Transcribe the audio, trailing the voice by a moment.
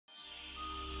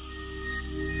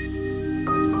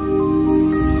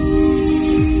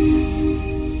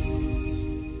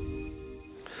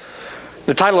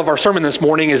The title of our sermon this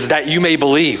morning is That You May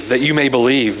Believe, That You May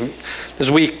Believe.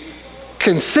 As we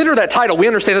consider that title, we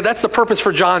understand that that's the purpose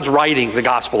for John's writing the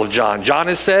Gospel of John. John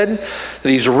has said that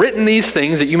he's written these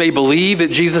things that you may believe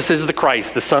that Jesus is the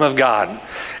Christ, the Son of God,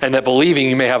 and that believing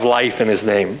you may have life in his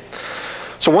name.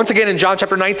 So once again in John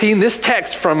chapter 19, this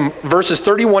text from verses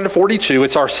 31 to 42,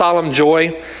 it's our solemn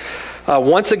joy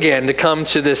once again to come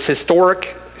to this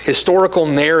historical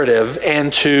narrative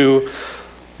and to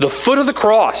the foot of the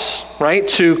cross, right?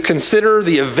 To consider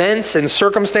the events and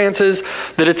circumstances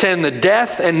that attend the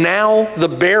death and now the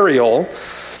burial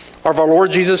of our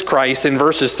Lord Jesus Christ in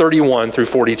verses 31 through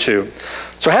 42.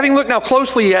 So having looked now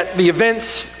closely at the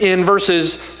events in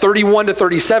verses 31 to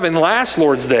 37 last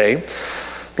Lord's Day,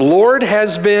 the Lord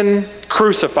has been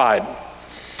crucified.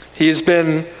 He's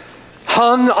been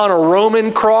hung on a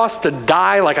Roman cross to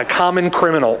die like a common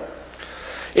criminal.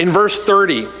 In verse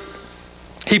 30,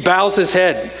 he bows his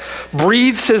head,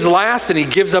 breathes his last, and he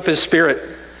gives up his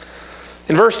spirit.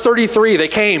 In verse 33, they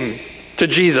came to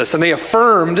Jesus and they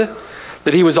affirmed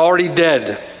that he was already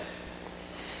dead.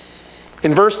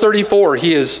 In verse 34,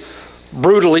 he is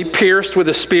brutally pierced with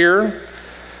a spear,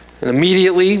 and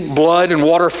immediately blood and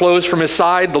water flows from his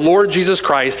side. The Lord Jesus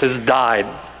Christ has died.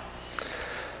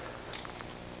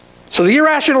 So the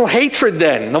irrational hatred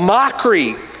then, the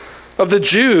mockery of the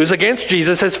Jews against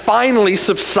Jesus has finally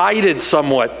subsided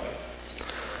somewhat.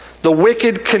 The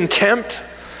wicked contempt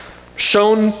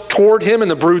shown toward him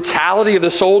and the brutality of the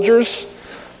soldiers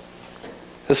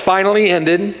has finally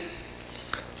ended.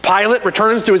 Pilate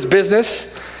returns to his business,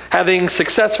 having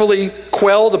successfully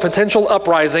quelled a potential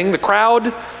uprising. The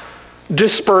crowd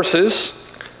disperses.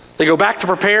 They go back to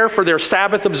prepare for their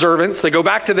Sabbath observance. They go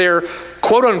back to their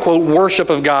quote-unquote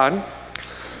worship of God.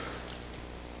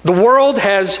 The world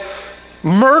has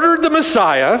murdered the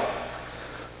Messiah.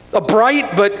 A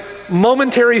bright but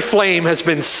momentary flame has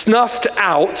been snuffed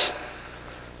out.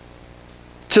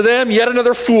 To them, yet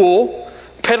another fool,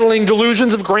 peddling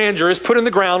delusions of grandeur, is put in the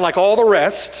ground like all the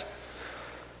rest.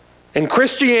 And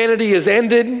Christianity is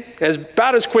ended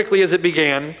about as quickly as it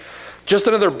began. Just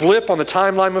another blip on the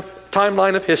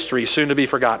timeline of history, soon to be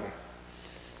forgotten.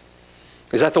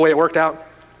 Is that the way it worked out?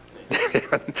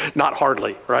 Not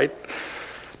hardly, right?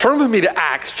 Turn with me to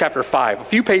Acts chapter 5, a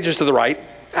few pages to the right.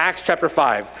 Acts chapter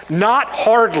 5. Not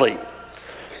hardly.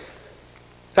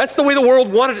 That's the way the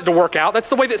world wanted it to work out. That's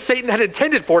the way that Satan had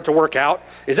intended for it to work out.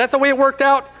 Is that the way it worked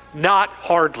out? Not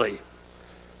hardly.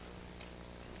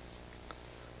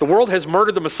 The world has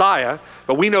murdered the Messiah,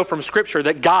 but we know from Scripture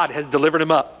that God has delivered him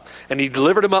up. And he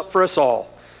delivered him up for us all,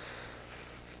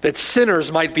 that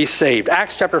sinners might be saved.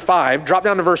 Acts chapter 5, drop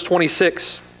down to verse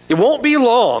 26. It won't be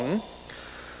long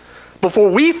before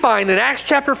we find in Acts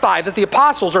chapter 5 that the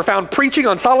apostles are found preaching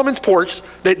on Solomon's porch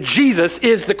that Jesus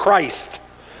is the Christ.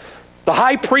 The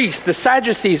high priest, the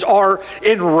Sadducees, are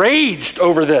enraged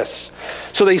over this.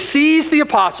 So they seize the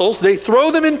apostles, they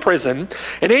throw them in prison,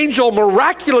 an angel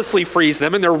miraculously frees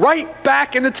them, and they're right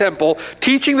back in the temple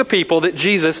teaching the people that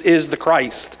Jesus is the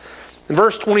Christ. In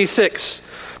verse 26,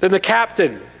 then the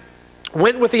captain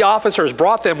went with the officers,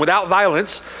 brought them without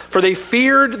violence, for they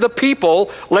feared the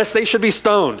people lest they should be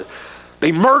stoned.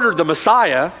 They murdered the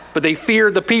Messiah, but they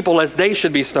feared the people lest they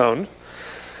should be stoned.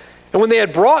 And when they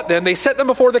had brought them, they set them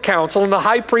before the council, and the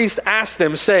high priest asked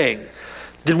them, saying,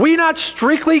 did we not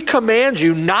strictly command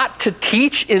you not to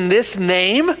teach in this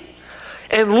name?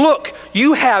 And look,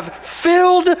 you have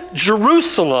filled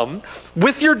Jerusalem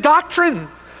with your doctrine.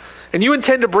 And you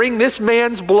intend to bring this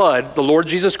man's blood, the Lord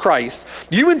Jesus Christ,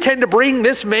 you intend to bring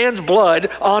this man's blood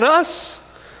on us?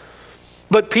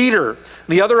 But Peter and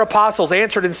the other apostles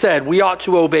answered and said, we ought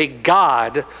to obey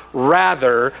God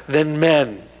rather than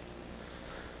men.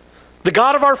 The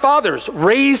God of our fathers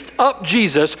raised up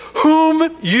Jesus,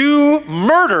 whom you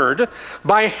murdered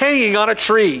by hanging on a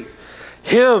tree.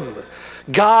 Him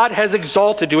God has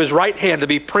exalted to his right hand to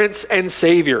be Prince and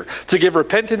Savior, to give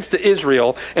repentance to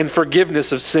Israel and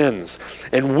forgiveness of sins.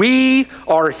 And we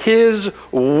are his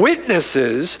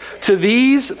witnesses to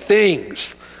these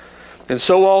things. And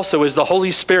so also is the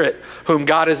Holy Spirit, whom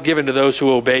God has given to those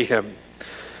who obey him.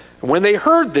 And when they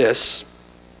heard this,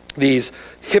 these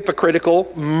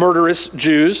hypocritical, murderous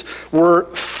Jews were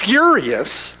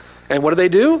furious. And what did they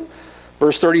do?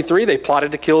 Verse 33, they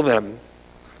plotted to kill them.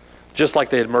 Just like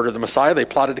they had murdered the Messiah, they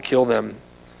plotted to kill them.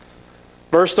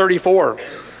 Verse 34,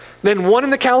 then one in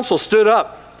the council stood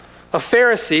up, a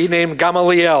Pharisee named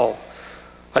Gamaliel,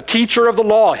 a teacher of the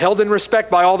law, held in respect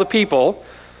by all the people,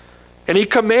 and he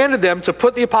commanded them to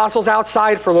put the apostles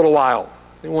outside for a little while.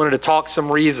 They wanted to talk some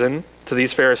reason to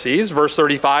these Pharisees. Verse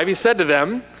 35, he said to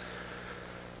them,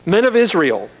 men of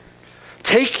Israel,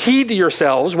 Take heed to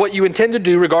yourselves what you intend to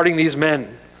do regarding these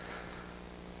men.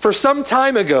 For some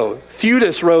time ago,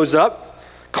 Theudas rose up,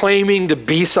 claiming to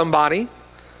be somebody.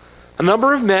 A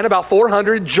number of men, about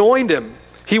 400, joined him.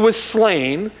 He was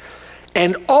slain,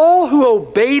 and all who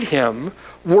obeyed him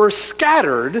were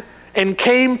scattered and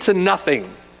came to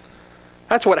nothing.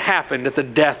 That's what happened at the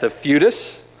death of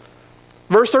Theudas.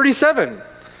 Verse 37,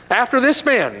 after this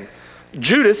man,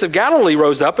 Judas of Galilee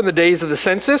rose up in the days of the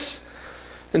census,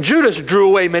 and Judas drew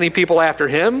away many people after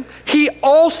him. He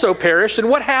also perished. And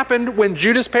what happened when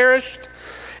Judas perished?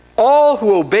 All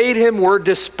who obeyed him were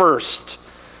dispersed,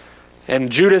 and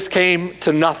Judas came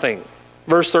to nothing.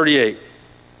 Verse 38,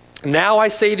 now I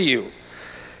say to you,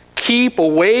 keep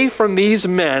away from these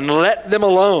men, let them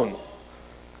alone.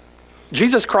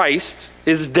 Jesus Christ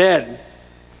is dead,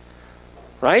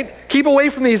 right? Keep away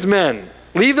from these men.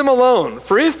 Leave them alone.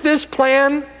 For if this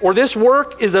plan or this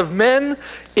work is of men,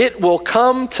 it will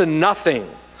come to nothing.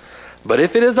 But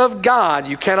if it is of God,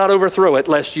 you cannot overthrow it,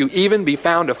 lest you even be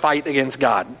found to fight against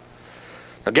God.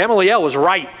 Now, Gamaliel was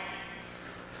right.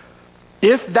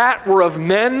 If that were of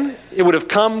men, it would have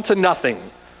come to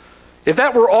nothing. If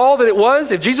that were all that it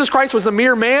was, if Jesus Christ was a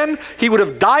mere man, he would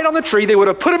have died on the tree, they would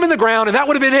have put him in the ground, and that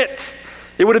would have been it.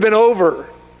 It would have been over.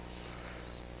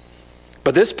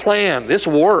 But this plan, this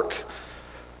work,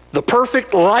 the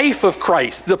perfect life of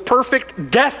Christ, the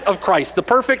perfect death of Christ, the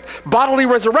perfect bodily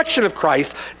resurrection of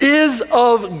Christ is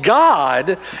of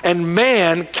God, and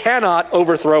man cannot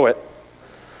overthrow it.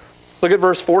 Look at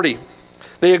verse 40.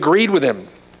 They agreed with him.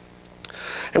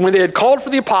 And when they had called for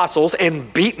the apostles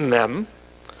and beaten them,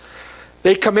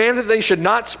 they commanded they should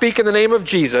not speak in the name of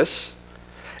Jesus,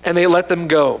 and they let them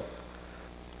go.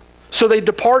 So they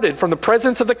departed from the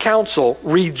presence of the council,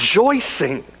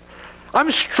 rejoicing. I'm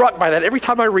struck by that every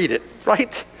time I read it,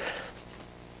 right?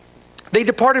 They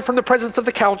departed from the presence of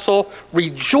the council,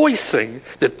 rejoicing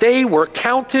that they were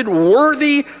counted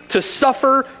worthy to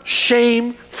suffer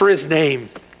shame for his name.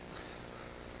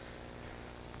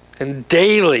 And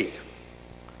daily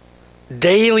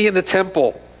in the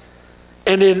temple,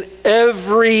 and in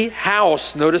every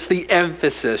house, notice the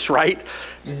emphasis, right?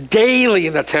 Daily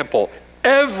in the temple,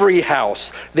 every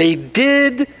house, they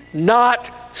did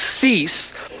not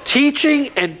cease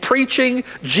teaching and preaching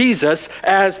Jesus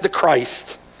as the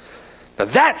Christ. Now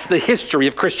that's the history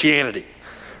of Christianity,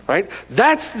 right?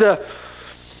 That's the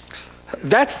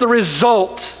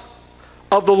result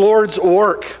of the Lord's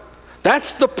work.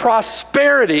 That's the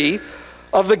prosperity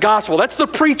of the gospel. That's the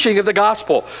preaching of the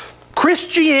gospel.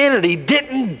 Christianity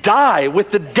didn't die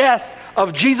with the death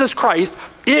of Jesus Christ.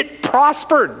 It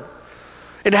prospered.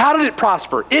 And how did it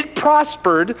prosper? It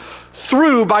prospered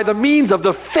by the means of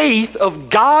the faith of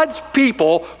God's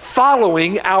people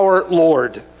following our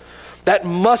Lord. That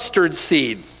mustard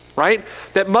seed, right?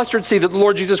 That mustard seed that the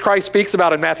Lord Jesus Christ speaks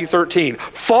about in Matthew 13.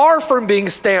 Far from being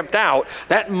stamped out,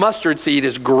 that mustard seed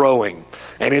is growing.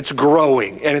 And it's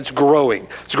growing, and it's growing.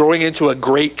 It's growing into a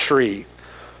great tree.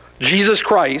 Jesus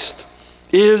Christ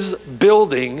is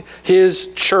building his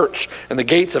church, and the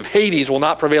gates of Hades will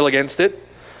not prevail against it.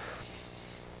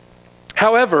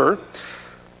 However,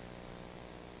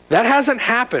 that hasn't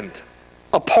happened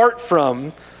apart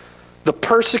from the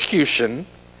persecution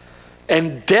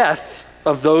and death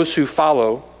of those who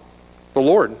follow the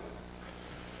Lord.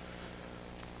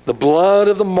 The blood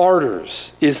of the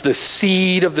martyrs is the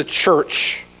seed of the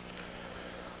church.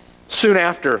 Soon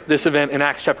after this event in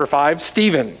Acts chapter 5,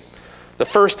 Stephen, the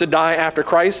first to die after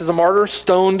Christ as a martyr,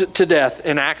 stoned to death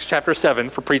in Acts chapter 7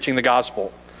 for preaching the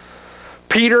gospel.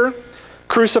 Peter,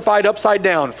 crucified upside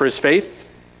down for his faith.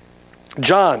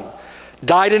 John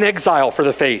died in exile for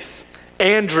the faith.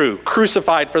 Andrew,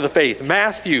 crucified for the faith.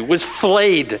 Matthew was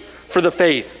flayed for the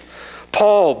faith.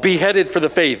 Paul, beheaded for the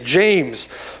faith. James,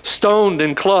 stoned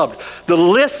and clubbed. The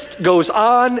list goes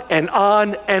on and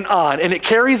on and on, and it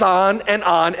carries on and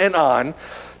on and on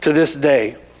to this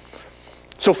day.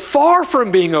 So far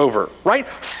from being over, right?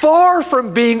 Far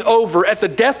from being over at the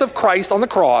death of Christ on the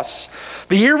cross,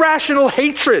 the irrational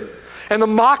hatred and the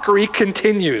mockery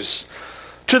continues.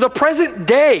 To the present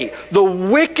day, the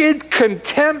wicked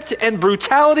contempt and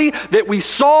brutality that we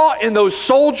saw in those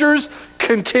soldiers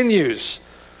continues.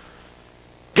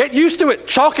 Get used to it.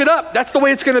 Chalk it up. That's the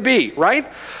way it's going to be, right?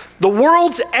 The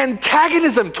world's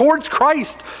antagonism towards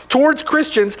Christ, towards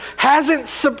Christians, hasn't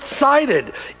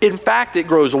subsided. In fact, it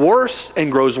grows worse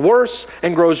and grows worse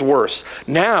and grows worse.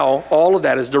 Now, all of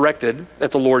that is directed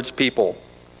at the Lord's people.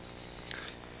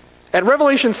 At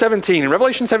Revelation 17,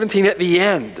 at the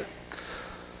end,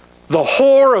 the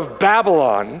whore of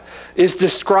Babylon is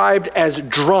described as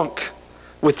drunk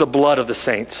with the blood of the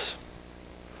saints.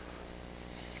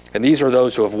 And these are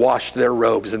those who have washed their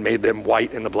robes and made them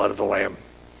white in the blood of the Lamb.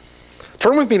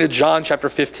 Turn with me to John chapter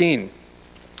 15.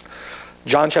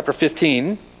 John chapter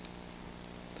 15.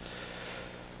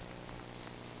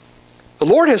 The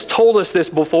Lord has told us this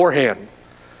beforehand.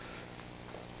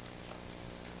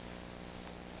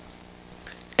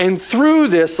 And through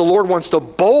this, the Lord wants to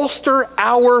bolster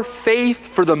our faith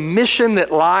for the mission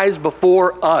that lies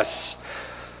before us.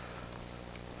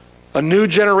 A new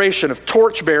generation of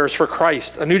torchbearers for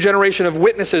Christ. A new generation of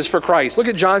witnesses for Christ. Look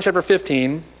at John chapter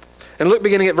 15 and look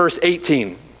beginning at verse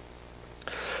 18.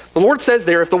 The Lord says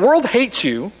there, if the world hates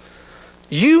you,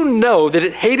 you know that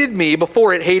it hated me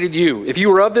before it hated you. If you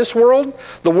were of this world,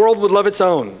 the world would love its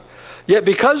own. Yet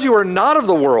because you are not of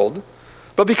the world,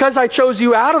 but because I chose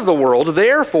you out of the world,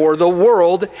 therefore the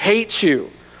world hates you.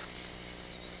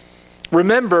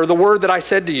 Remember the word that I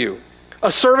said to you.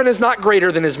 A servant is not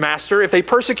greater than his master. If they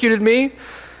persecuted me,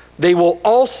 they will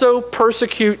also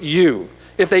persecute you.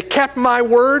 If they kept my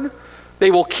word,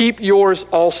 they will keep yours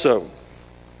also.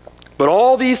 But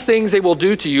all these things they will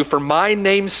do to you for my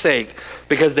name's sake,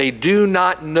 because they do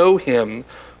not know him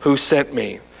who sent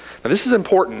me. Now this is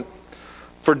important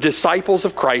for disciples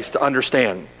of Christ to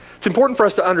understand. It's important for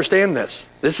us to understand this.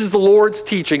 This is the Lord's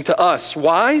teaching to us.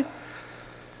 Why?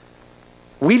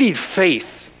 We need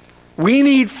faith. We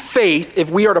need faith if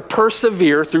we are to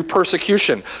persevere through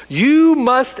persecution. You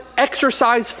must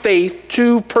exercise faith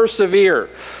to persevere.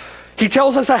 He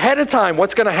tells us ahead of time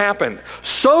what's going to happen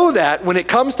so that when it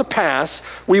comes to pass,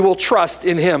 we will trust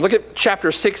in him. Look at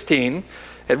chapter 16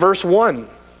 at verse 1.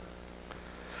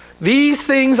 These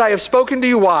things I have spoken to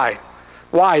you. Why?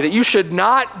 Why? That you should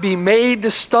not be made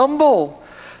to stumble.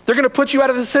 They're going to put you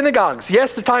out of the synagogues.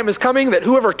 Yes, the time is coming that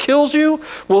whoever kills you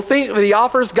will think that he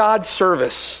offers God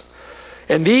service.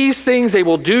 And these things they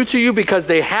will do to you because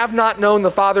they have not known the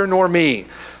Father nor me.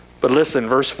 But listen,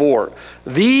 verse 4.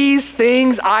 These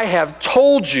things I have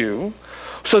told you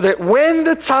so that when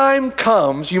the time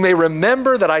comes, you may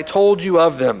remember that I told you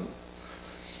of them.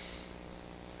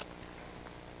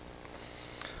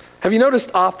 Have you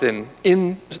noticed often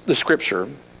in the scripture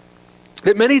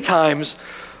that many times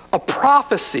a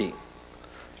prophecy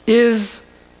is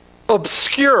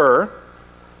obscure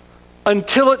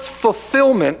until its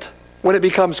fulfillment when it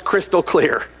becomes crystal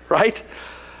clear, right?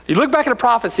 You look back at a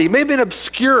prophecy, it may have been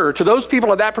obscure to those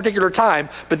people at that particular time,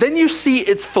 but then you see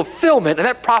its fulfillment and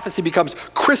that prophecy becomes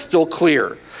crystal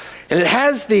clear. And it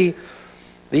has the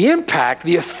impact,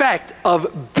 the effect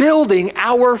of building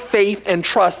our faith and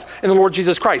trust in the Lord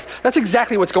Jesus Christ. That's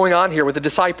exactly what's going on here with the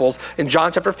disciples in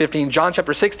John chapter 15, John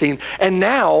chapter 16. And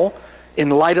now, in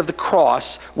light of the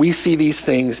cross, we see these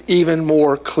things even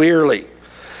more clearly.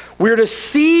 We're to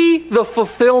see the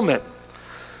fulfillment.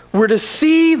 We're to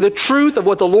see the truth of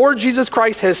what the Lord Jesus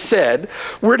Christ has said.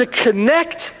 We're to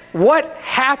connect what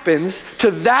happens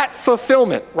to that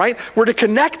fulfillment, right? We're to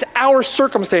connect our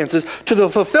circumstances to the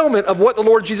fulfillment of what the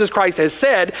Lord Jesus Christ has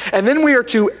said, and then we are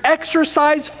to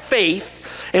exercise faith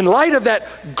in light of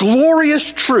that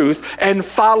glorious truth and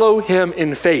follow him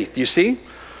in faith. You see?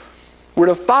 We're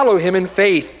to follow him in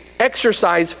faith,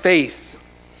 exercise faith.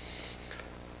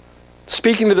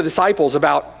 Speaking to the disciples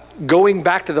about going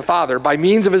back to the Father by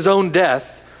means of his own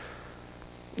death,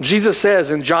 Jesus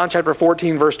says in John chapter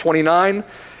 14, verse 29,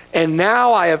 and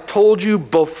now I have told you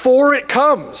before it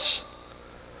comes,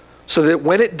 so that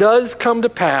when it does come to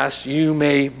pass, you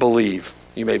may believe.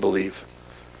 You may believe.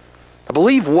 Now,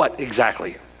 believe what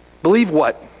exactly? Believe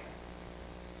what?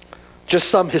 Just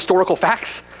some historical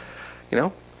facts? You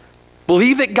know?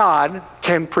 Believe that God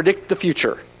can predict the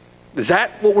future. Is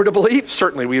that what we're to believe?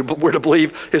 Certainly we're to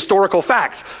believe historical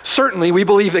facts. Certainly we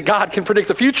believe that God can predict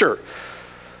the future.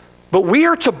 But we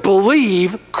are to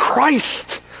believe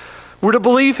Christ. We're to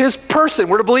believe his person.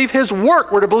 We're to believe his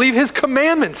work. We're to believe his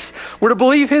commandments. We're to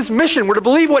believe his mission. We're to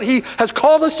believe what he has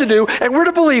called us to do. And we're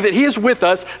to believe that he is with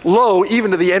us, lo,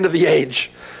 even to the end of the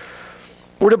age.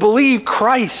 We're to believe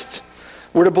Christ.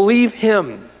 We're to believe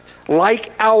him.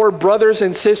 Like our brothers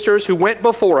and sisters who went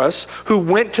before us, who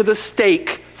went to the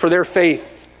stake for their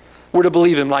faith. We're to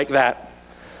believe him like that.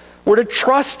 We're to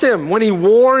trust him when he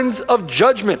warns of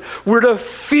judgment. We're to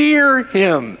fear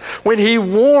him when he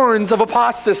warns of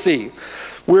apostasy.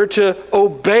 We're to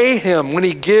obey him when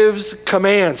he gives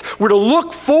commands. We're to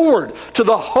look forward to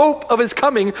the hope of his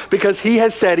coming because he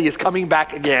has said he is coming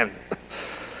back again.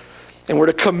 And we're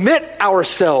to commit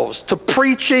ourselves to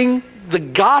preaching the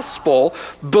gospel,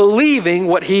 believing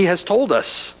what he has told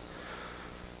us.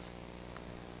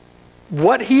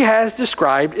 What he has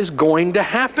described is going to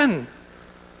happen.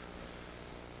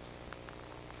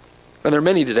 And there are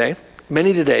many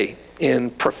today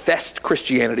in professed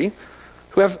Christianity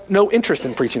who have no interest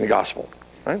in preaching the gospel.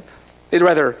 Right? right? They'd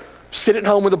rather sit at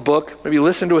home with a book, maybe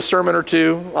listen to a sermon or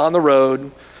two on the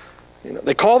road.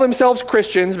 They call themselves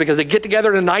Christians because they get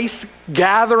together in a nice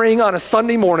gathering on a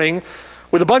Sunday morning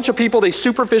with a bunch of people they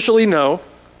superficially know,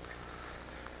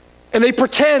 and they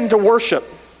pretend to worship.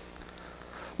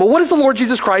 But what is the Lord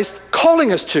Jesus Christ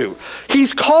calling us to?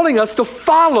 He's calling us to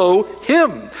follow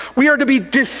him. We are to be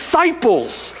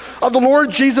disciples of the Lord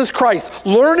Jesus Christ,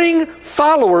 learning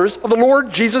followers of the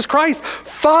Lord Jesus Christ,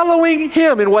 following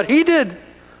him in what he did,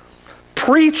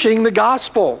 preaching the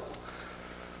gospel.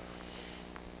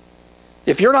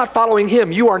 If you're not following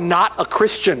him, you are not a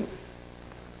Christian.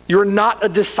 You're not a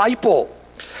disciple.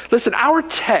 Listen, our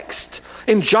text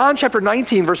in John chapter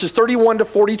 19, verses 31 to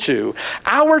 42,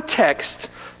 our text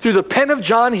through the pen of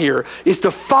John here is to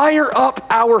fire up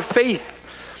our faith.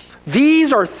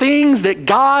 These are things that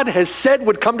God has said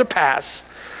would come to pass.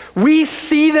 We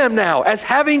see them now as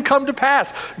having come to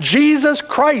pass. Jesus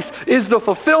Christ is the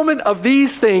fulfillment of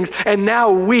these things, and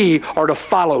now we are to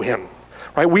follow him.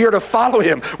 Right? We are to follow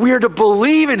him. We are to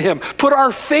believe in him, put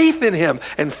our faith in him,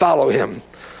 and follow him.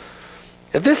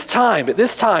 At this time,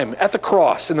 at the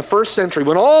cross in the first century,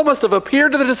 when all must have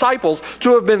appeared to the disciples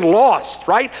to have been lost,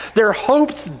 right? Their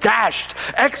hopes dashed,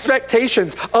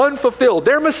 expectations unfulfilled.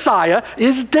 Their Messiah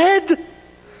is dead.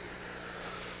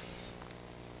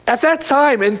 At that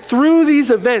time and through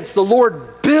these events, the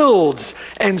Lord builds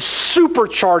and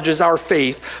supercharges our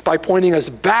faith by pointing us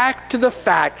back to the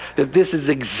fact that this is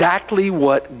exactly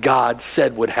what God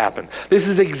said would happen. This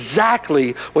is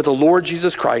exactly what the Lord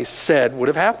Jesus Christ said would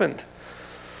have happened.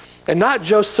 And not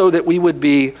just so that we would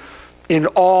be in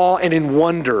awe and in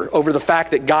wonder over the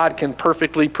fact that God can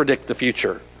perfectly predict the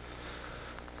future,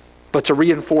 but to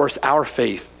reinforce our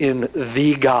faith in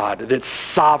the God that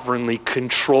sovereignly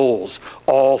controls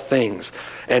all things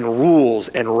and rules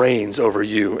and reigns over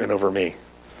you and over me.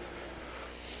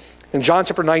 In John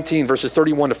chapter 19, verses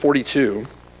 31 to 42,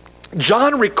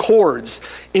 John records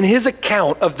in his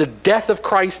account of the death of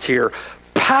Christ here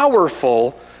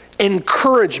powerful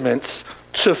encouragements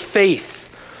to faith.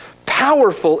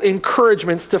 Powerful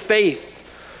encouragements to faith.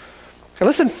 And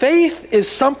listen, faith is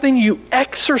something you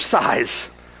exercise.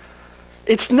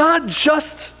 It's not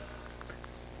just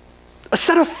a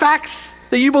set of facts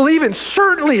that you believe in.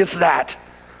 Certainly it's that.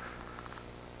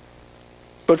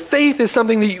 But faith is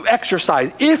something that you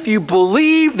exercise. If you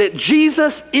believe that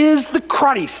Jesus is the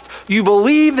Christ, you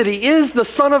believe that he is the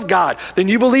Son of God, then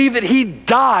you believe that he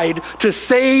died to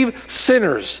save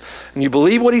sinners. And you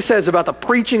believe what he says about the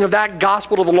preaching of that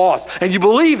gospel to the lost. And you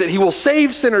believe that he will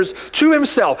save sinners to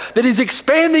himself, that he's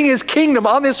expanding his kingdom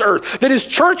on this earth, that his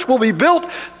church will be built.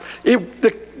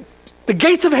 The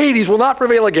gates of Hades will not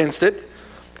prevail against it.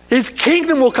 His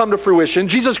kingdom will come to fruition.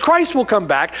 Jesus Christ will come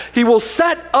back. He will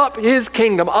set up his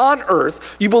kingdom on earth.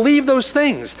 You believe those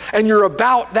things, and you're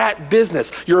about that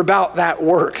business. You're about that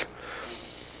work.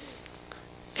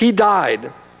 He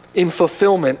died in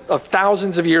fulfillment of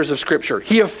thousands of years of Scripture.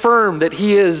 He affirmed that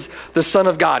he is the Son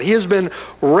of God. He has been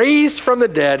raised from the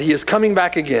dead. He is coming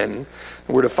back again,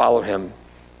 and we're to follow him.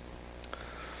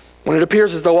 When it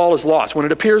appears as though all is lost, when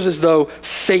it appears as though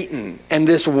Satan and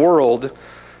this world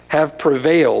have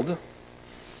prevailed,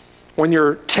 when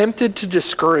you're tempted to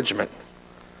discouragement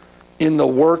in the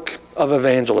work of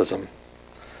evangelism,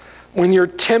 when you're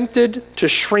tempted to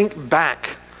shrink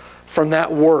back from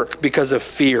that work because of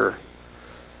fear,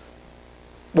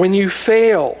 when you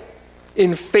fail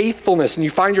in faithfulness and you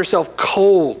find yourself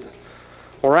cold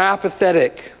or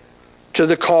apathetic to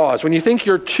the cause, when you think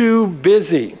you're too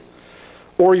busy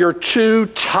or you're too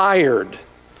tired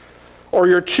or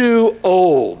you're too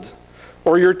old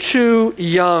or you're too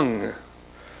young,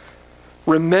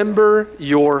 remember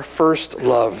your first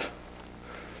love.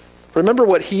 Remember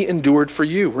what he endured for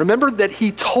you. Remember that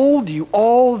he told you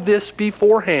all this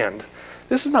beforehand.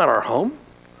 This is not our home.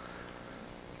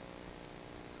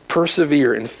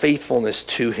 Persevere in faithfulness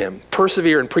to him.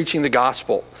 Persevere in preaching the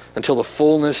gospel until the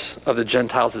fullness of the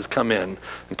Gentiles has come in,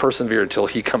 and persevere until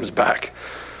he comes back.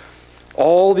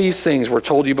 All these things were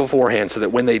told you beforehand so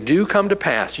that when they do come to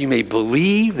pass, you may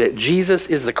believe that Jesus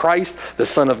is the Christ, the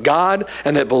Son of God,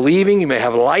 and that believing you may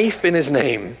have life in his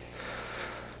name.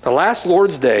 The last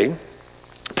Lord's Day,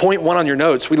 point 1 on your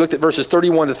notes, we looked at verses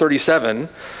 31 to 37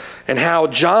 and how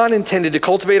John intended to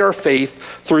cultivate our faith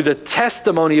through the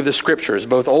testimony of the Scriptures,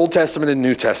 both Old Testament and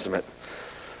New Testament.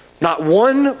 Not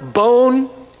one bone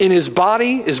in his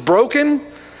body is broken,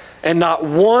 and not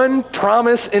one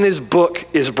promise in his book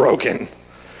is broken.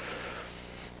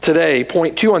 Today,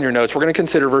 point 2 on your notes, we're going to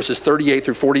consider verses 38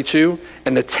 through 42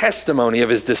 and the testimony of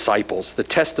his disciples. The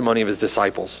testimony of his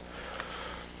disciples.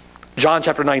 John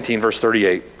chapter 19, verse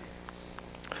 38.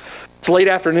 It's late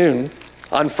afternoon,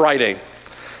 on Friday,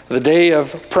 the day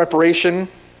of preparation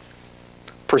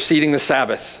preceding the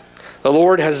Sabbath. The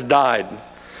Lord has died.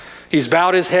 He's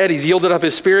bowed his head, he's yielded up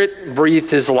his spirit,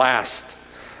 breathed his last.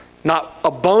 Not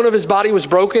a bone of his body was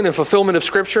broken in fulfillment of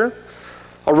Scripture.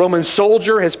 A Roman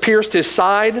soldier has pierced his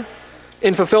side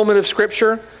in fulfillment of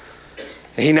Scripture.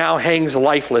 And he now hangs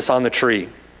lifeless on the tree.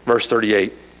 Verse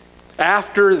 38.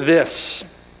 After this,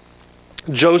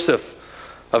 Joseph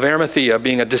of Arimathea,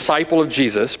 being a disciple of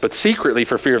Jesus, but secretly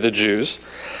for fear of the Jews,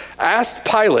 asked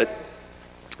Pilate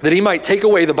that he might take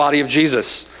away the body of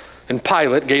Jesus. And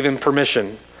Pilate gave him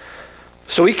permission.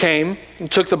 So he came and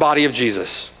took the body of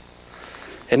Jesus.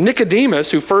 And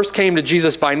Nicodemus, who first came to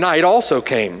Jesus by night, also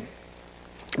came,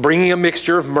 bringing a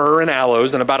mixture of myrrh and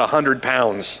aloes and about 100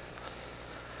 pounds.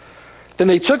 Then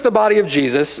they took the body of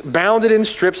Jesus, bound it in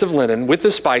strips of linen with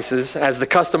the spices, as the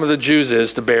custom of the Jews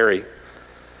is to bury.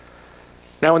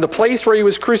 Now in the place where he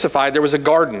was crucified there was a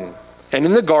garden, and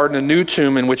in the garden a new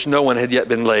tomb in which no one had yet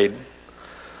been laid.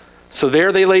 So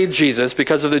there they laid Jesus,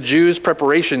 because of the Jews'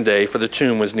 preparation day, for the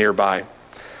tomb was nearby.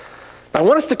 I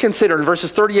want us to consider in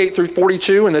verses 38 through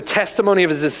 42, in the testimony of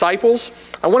his disciples,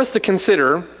 I want us to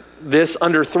consider this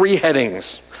under three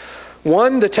headings.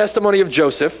 One, the testimony of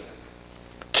Joseph.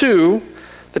 Two,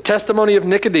 the testimony of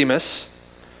Nicodemus.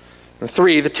 And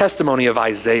three, the testimony of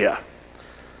Isaiah.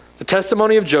 The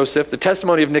testimony of Joseph, the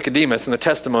testimony of Nicodemus, and the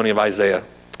testimony of Isaiah.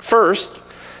 First,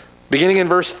 beginning in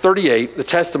verse 38, the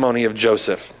testimony of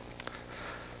Joseph.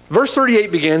 Verse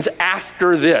 38 begins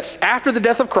after this, after the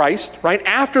death of Christ, right?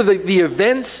 After the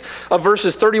events of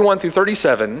verses 31 through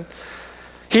 37.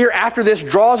 Here, after this,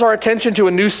 draws our attention to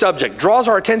a new subject, draws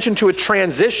our attention to a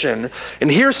transition. And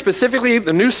here specifically,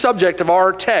 the new subject of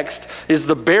our text is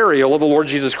the burial of the Lord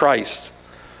Jesus Christ.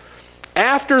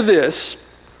 After this,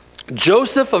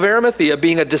 Joseph of Arimathea,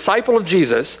 being a disciple of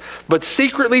Jesus, but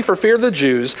secretly for fear of the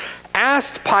Jews,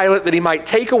 asked Pilate that he might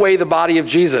take away the body of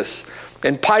Jesus.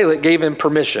 And Pilate gave him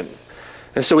permission.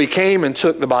 And so he came and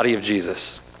took the body of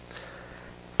Jesus.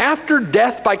 After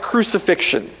death by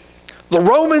crucifixion, the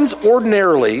Romans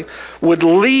ordinarily would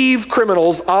leave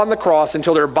criminals on the cross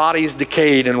until their bodies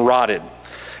decayed and rotted.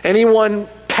 Anyone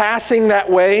passing that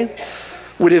way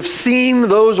would have seen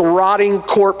those rotting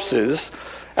corpses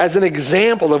as an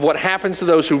example of what happens to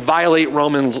those who violate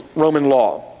Roman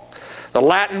law. The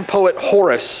Latin poet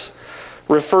Horace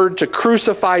referred to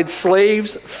crucified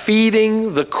slaves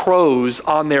feeding the crows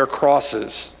on their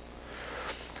crosses.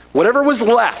 Whatever was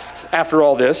left after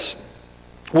all this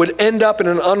would end up in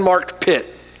an unmarked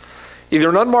pit, either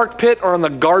an unmarked pit or on the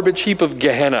garbage heap of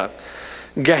Gehenna.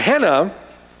 Gehenna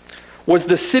was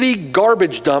the city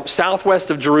garbage dump southwest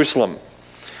of Jerusalem.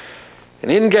 And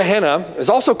in Gehenna is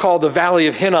also called the Valley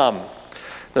of Hinnom.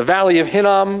 The Valley of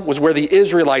Hinnom was where the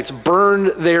Israelites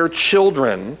burned their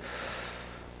children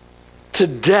to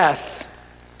death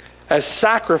as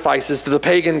sacrifices to the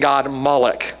pagan god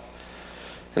Moloch.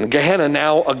 And Gehenna,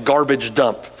 now a garbage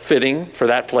dump, fitting for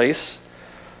that place.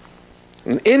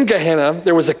 And in Gehenna,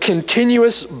 there was a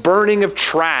continuous burning of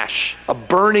trash, a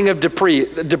burning of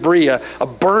debris, a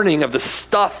burning of the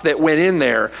stuff that went in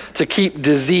there to keep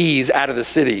disease out of the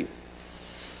city.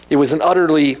 It was an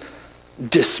utterly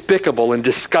despicable and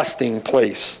disgusting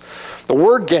place. The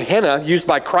word Gehenna, used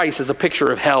by Christ, is a picture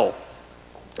of hell.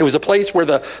 It was a place where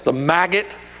the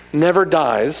maggot never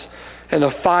dies and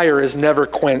the fire is never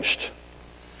quenched.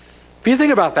 If you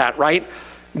think about that, right?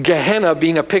 Gehenna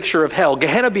being a picture of hell,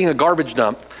 Gehenna being a garbage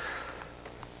dump,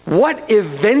 what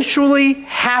eventually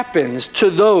happens to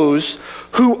those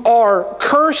who are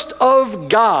cursed of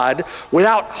God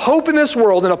without hope in this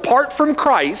world and apart from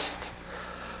Christ?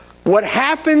 What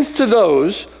happens to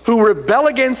those who rebel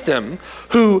against him,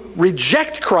 who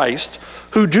reject Christ,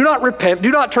 who do not repent, do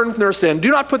not turn from their sin,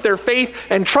 do not put their faith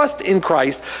and trust in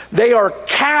Christ? They are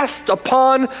cast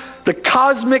upon the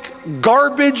cosmic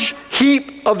garbage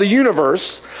heap of the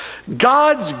universe,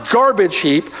 God's garbage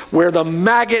heap, where the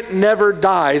maggot never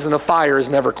dies and the fire is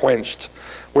never quenched.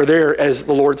 Where there, as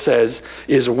the Lord says,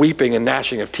 is weeping and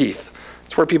gnashing of teeth.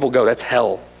 It's where people go. That's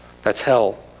hell. That's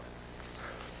hell.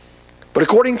 But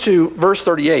according to verse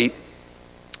 38,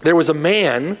 there was a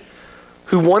man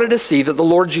who wanted to see that the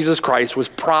Lord Jesus Christ was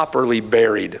properly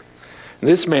buried.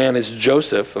 This man is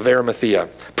Joseph of Arimathea.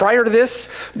 Prior to this,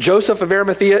 Joseph of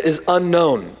Arimathea is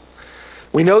unknown.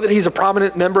 We know that he's a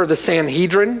prominent member of the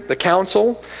Sanhedrin, the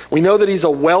council. We know that he's a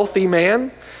wealthy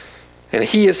man. And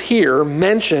he is here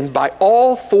mentioned by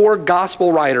all four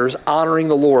gospel writers honoring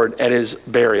the Lord at his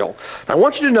burial. Now, I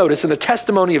want you to notice in the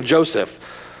testimony of Joseph,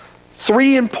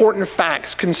 three important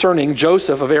facts concerning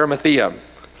Joseph of Arimathea.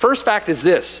 First fact is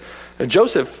this: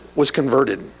 Joseph was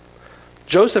converted.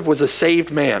 Joseph was a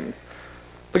saved man.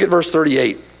 Look at verse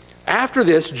 38. After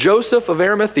this, Joseph of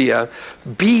Arimathea,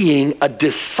 being a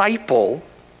disciple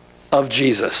of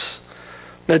Jesus.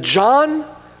 Now, John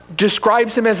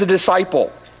describes him as a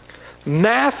disciple.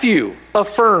 Matthew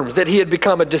affirms that he had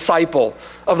become a disciple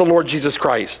of the Lord Jesus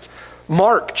Christ.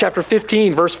 Mark chapter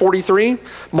 15, verse 43,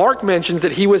 Mark mentions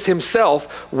that he was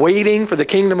himself waiting for the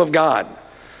kingdom of God.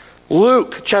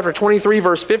 Luke chapter 23,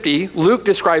 verse 50, Luke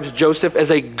describes Joseph as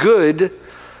a good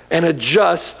and a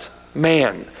just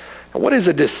man. Now, what is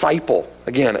a disciple?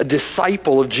 Again, a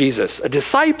disciple of Jesus. A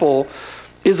disciple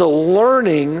is a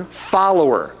learning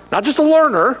follower, not just a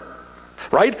learner,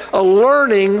 right? A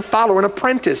learning follower, an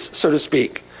apprentice, so to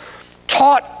speak.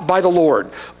 Taught by the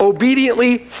Lord,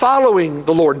 obediently following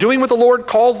the Lord, doing what the Lord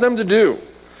calls them to do.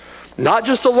 Not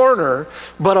just a learner,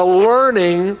 but a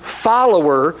learning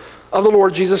follower of the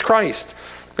Lord Jesus Christ.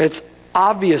 It's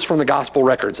obvious from the gospel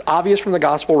records,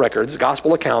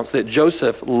 gospel accounts, that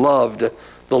Joseph loved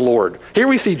the Lord. Here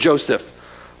we see Joseph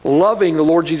loving the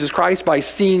Lord Jesus Christ by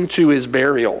seeing to his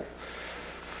burial.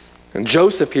 And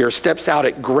Joseph here steps out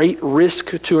at great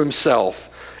risk to himself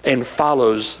and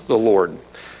follows the Lord.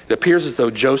 It appears as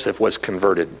though Joseph was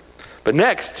converted. But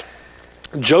next,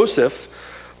 Joseph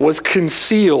was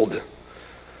concealed.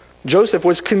 Joseph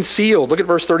was concealed. Look at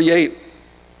verse 38.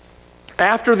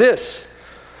 After this,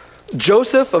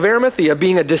 Joseph of Arimathea,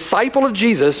 being a disciple of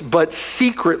Jesus, but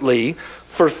secretly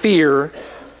for fear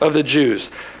of the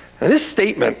Jews. Now, this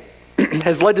statement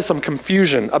has led to some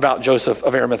confusion about Joseph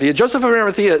of Arimathea. Joseph of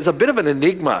Arimathea is a bit of an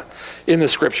enigma in the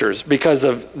scriptures because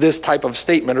of this type of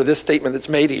statement, or this statement that's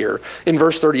made here in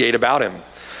verse 38 about him.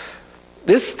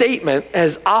 This statement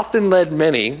has often led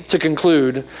many to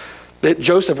conclude that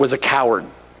Joseph was a coward,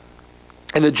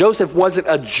 and that Joseph wasn't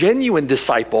a genuine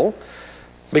disciple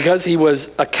because he was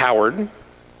a coward,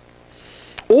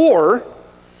 or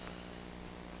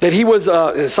that he was,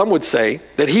 some would say,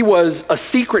 that he was a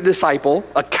secret disciple,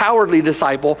 a cowardly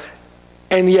disciple,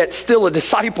 and yet still a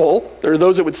disciple. There are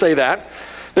those that would say that.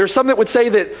 There's some that would say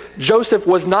that Joseph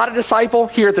was not a disciple.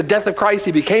 Here at the death of Christ,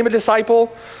 he became a disciple.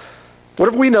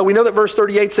 Whatever we know that verse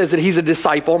 38 says that he's a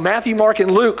disciple. Matthew, Mark,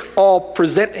 and Luke all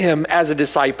present him as a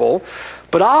disciple.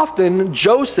 But often,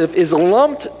 Joseph is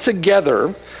lumped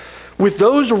together with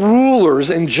those rulers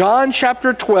in John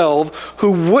chapter 12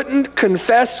 who wouldn't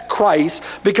confess Christ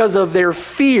because of their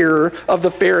fear of the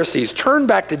Pharisees. Turn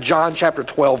back to John chapter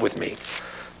 12 with me.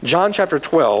 John chapter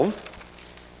 12.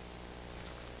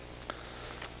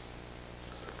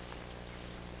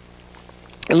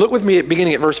 And look with me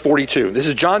beginning at verse 42. This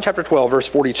is John chapter 12, verse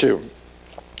 42.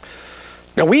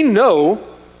 Now we know,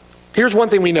 here's one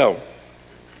thing we know.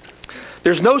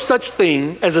 There's no such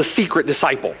thing as a secret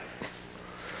disciple.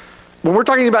 When we're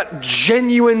talking about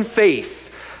genuine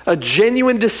faith, a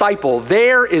genuine disciple,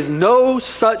 there is no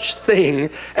such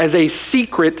thing as a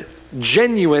secret,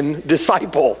 genuine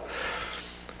disciple.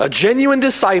 A genuine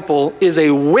disciple is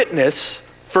a witness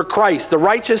for Christ. The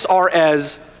righteous are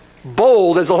as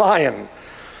bold as a lion.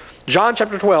 John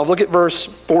chapter 12, look at verse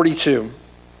 42.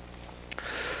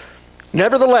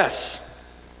 Nevertheless,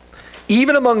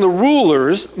 even among the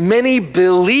rulers, many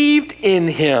believed in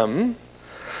him,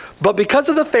 but because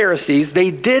of the Pharisees,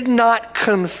 they did not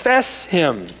confess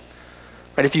him.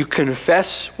 Right? If you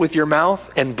confess with your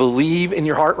mouth and believe in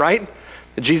your heart, right,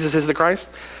 that Jesus is the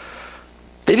Christ,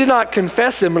 they did not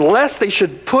confess him lest they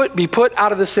should be put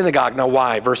out of the synagogue. Now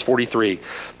why? Verse 43.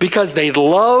 Because they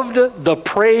loved the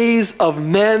praise of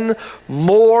men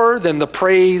more than the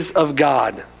praise of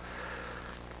God.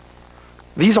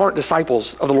 These aren't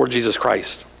disciples of the Lord Jesus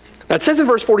Christ. Now it says in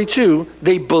verse 42,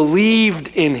 they believed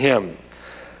in him.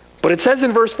 But it says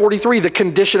in verse 43, the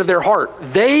condition of their heart.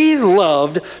 They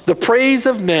loved the praise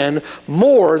of men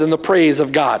more than the praise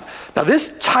of God. Now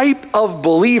this type of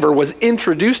believer was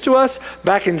introduced to us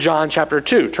back in John chapter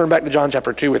 2. Turn back to John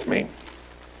chapter 2 with me.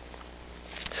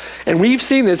 And we've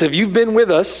seen this, if you've been with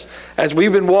us, as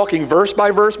we've been walking verse by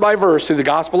verse by verse through the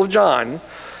Gospel of John,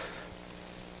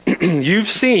 you've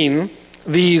seen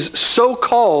these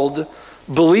so-called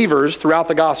believers throughout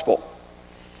the Gospel.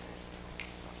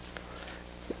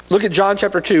 Look at John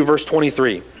chapter 2, verse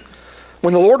 23.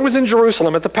 When the Lord was in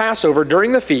Jerusalem at the Passover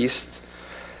during the feast,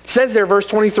 it says there, verse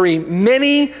 23,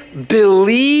 many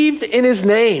believed in his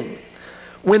name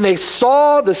when they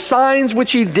saw the signs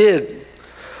which he did.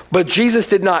 But Jesus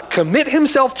did not commit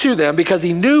himself to them because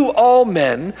he knew all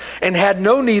men and had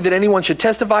no need that anyone should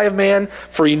testify of man,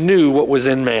 for he knew what was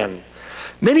in man.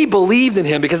 Many believed in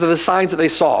him because of the signs that they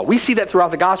saw. We see that throughout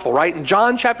the gospel, right? In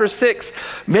John chapter 6,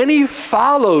 many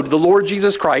followed the Lord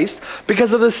Jesus Christ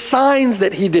because of the signs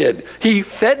that he did. He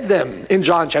fed them in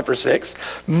John chapter 6.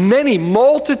 Many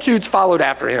multitudes followed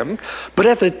after him. But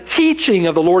at the teaching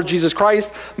of the Lord Jesus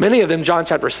Christ, many of them, John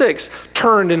chapter 6,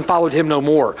 turned and followed him no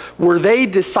more. Were they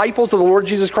disciples of the Lord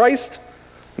Jesus Christ?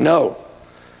 No.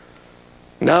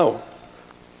 No.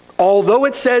 Although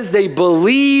it says they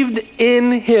believed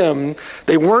in him,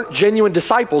 they weren't genuine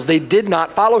disciples. They did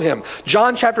not follow him.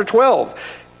 John chapter 12,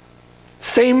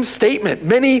 same statement.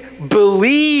 Many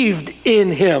believed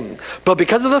in him, but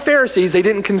because of the Pharisees, they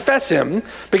didn't confess him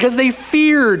because they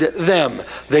feared them.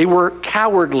 They were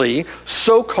cowardly,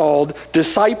 so-called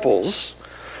disciples.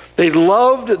 They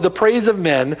loved the praise of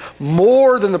men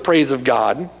more than the praise of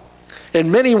God,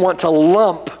 and many want to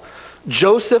lump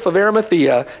Joseph of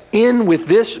Arimathea in with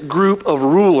this group of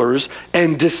rulers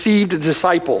and deceived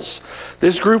disciples.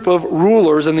 This group of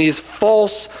rulers and these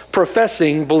false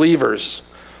professing believers.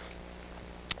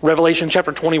 Revelation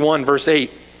chapter 21, verse 8.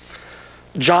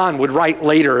 John would write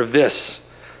later of this: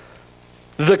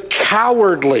 the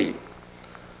cowardly,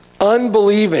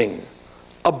 unbelieving,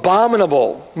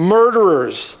 abominable,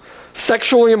 murderers,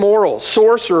 sexually immoral,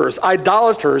 sorcerers,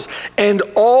 idolaters, and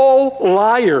all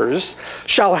liars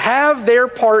shall have their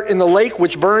part in the lake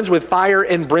which burns with fire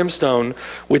and brimstone,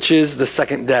 which is the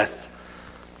second death.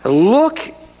 Look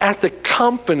at the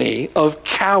company of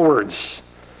cowards,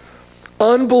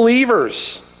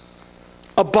 unbelievers,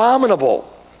 abominable,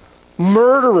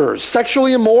 murderers,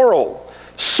 sexually immoral,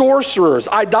 sorcerers,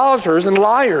 idolaters, and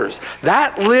liars.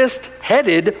 That list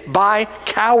headed by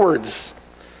cowards.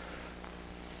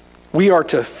 We are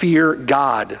to fear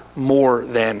God more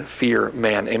than fear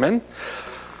man. Amen?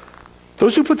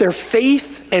 Those who put their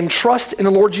faith and trust in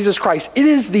the Lord Jesus Christ, it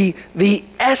is the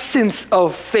essence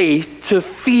of faith to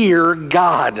fear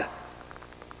God.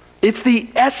 It's the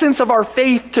essence of our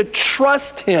faith to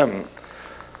trust him,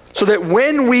 so that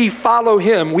when we follow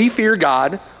him, we fear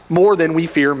God more than we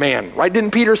fear man. Right?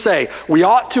 Didn't Peter say, we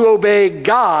ought to obey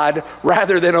God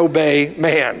rather than obey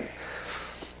man?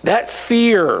 That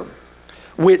fear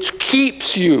which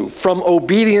keeps you from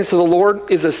obedience to the Lord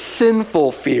is a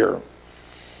sinful fear.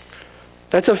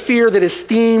 That's a fear that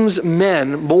esteems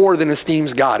men more than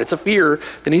esteems God. It's a fear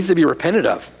that needs to be repented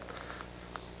of.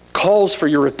 Calls for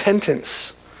your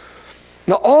repentance.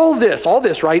 Now all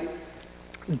this, right,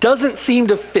 doesn't seem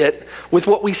to fit with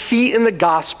what we see in the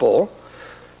gospel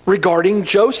regarding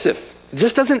Joseph. It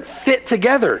just doesn't fit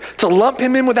together. To lump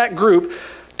him in with that group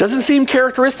doesn't seem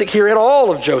characteristic here at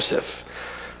all of Joseph.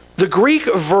 The Greek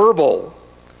verbal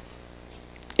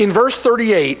in verse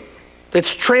 38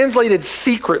 that's translated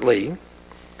secretly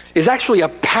is actually a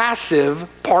passive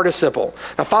participle.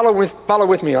 Now follow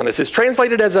with me on this. It's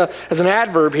translated as an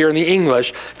adverb here in the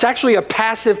English. It's actually a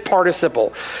passive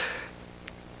participle.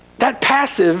 That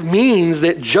passive means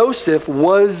that Joseph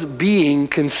was being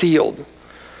concealed. It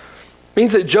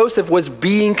means that Joseph was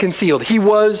being concealed. He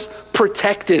was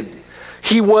protected.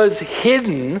 He was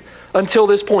hidden until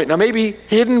this point. Now maybe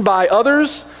hidden by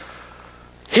others,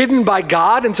 hidden by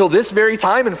God until this very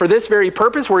time and for this very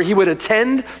purpose, where he would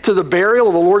attend to the burial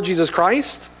of the Lord Jesus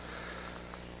Christ.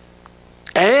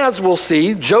 As we'll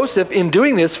see, Joseph in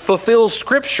doing this fulfills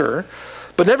Scripture,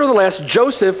 but nevertheless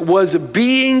Joseph was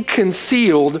being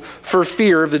concealed for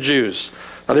fear of the Jews.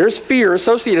 Now there's fear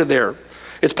associated there.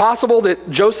 It's possible that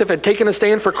Joseph had taken a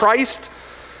stand for Christ,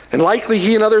 and likely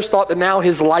he and others thought that now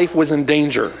his life was in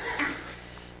danger.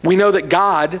 We know that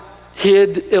God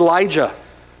hid Elijah,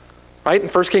 right? In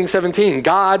 1 Kings 17,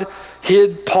 God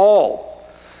hid Paul.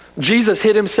 Jesus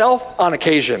hid himself on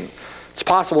occasion. It's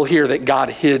possible here that God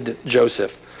hid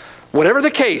Joseph. Whatever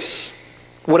the case,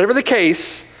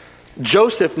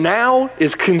 Joseph now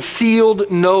is concealed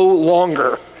no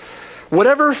longer.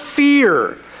 Whatever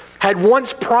fear had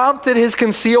once prompted his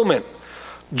concealment,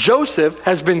 Joseph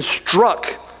has been struck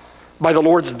by the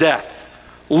Lord's death.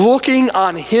 Looking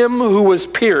on him who was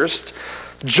pierced,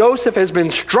 Joseph has been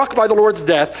struck by the Lord's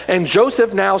death, and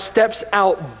Joseph now steps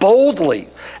out boldly,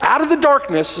 out of the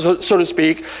darkness, so to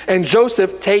speak, and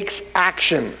Joseph takes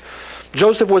action.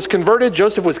 Joseph was converted,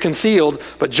 Joseph was concealed,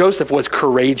 but Joseph was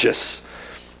courageous.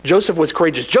 Joseph was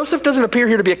courageous. Joseph doesn't appear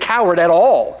here to be a coward at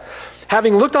all.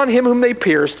 Having looked on him whom they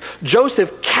pierced,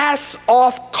 Joseph casts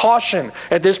off caution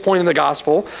at this point in the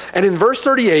gospel, and in verse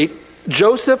 38,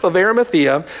 Joseph of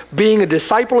Arimathea, being a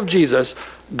disciple of Jesus,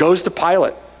 goes to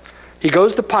Pilate. He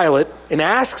goes to Pilate and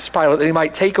asks Pilate that he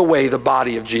might take away the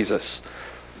body of Jesus.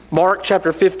 Mark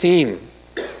chapter 15,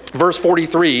 verse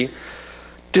 43,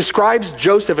 describes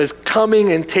Joseph as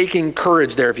coming and taking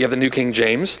courage there, if you have the New King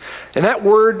James. And that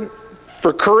word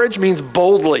for courage means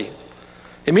boldly.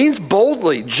 It means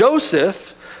boldly.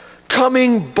 Joseph,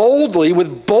 coming boldly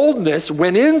with boldness,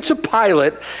 went into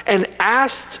Pilate and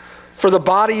asked for the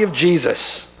body of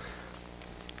Jesus.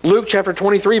 Luke chapter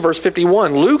 23, verse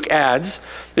 51, Luke adds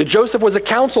that Joseph was a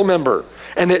council member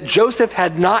and that Joseph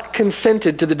had not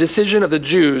consented to the decision of the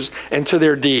Jews and to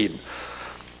their deed.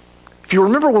 If you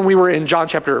remember when we were in John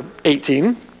chapter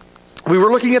 18, we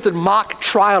were looking at the mock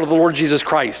trial of the Lord Jesus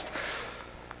Christ.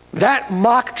 That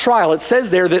mock trial, it says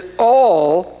there that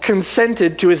all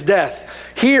consented to his death.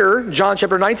 Here, John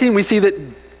chapter 19, we see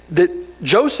that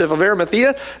Joseph of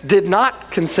Arimathea did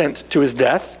not consent to his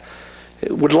death.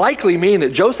 It would likely mean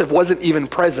that Joseph wasn't even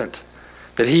present,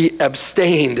 that he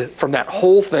abstained from that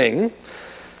whole thing,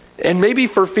 and maybe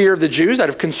for fear of the Jews, out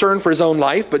of concern for his own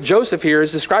life. But Joseph here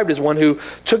is described as one who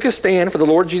took a stand for the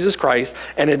Lord Jesus Christ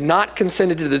and had not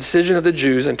consented to the decision of the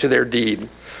Jews and to their deed.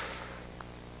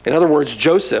 In other words,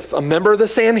 Joseph, a member of the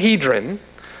Sanhedrin,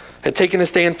 had taken a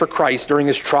stand for Christ during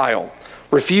his trial,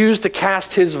 refused to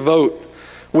cast his vote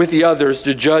with the others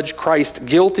to judge Christ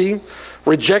guilty,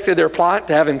 rejected their plot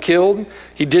to have him killed.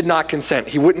 He did not consent.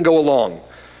 He wouldn't go along.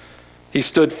 He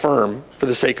stood firm for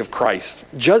the sake of Christ.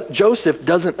 Joseph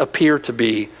doesn't appear to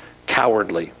be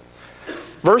cowardly.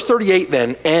 Verse 38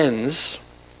 then ends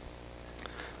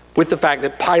with the fact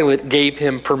that Pilate gave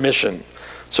him permission.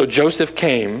 So Joseph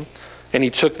came and he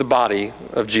took the body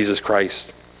of Jesus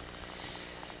Christ.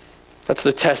 That's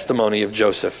the testimony of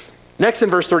Joseph. Next in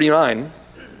verse 39,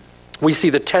 we see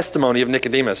the testimony of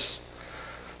Nicodemus.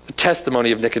 The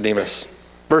testimony of Nicodemus.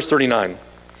 Verse 39.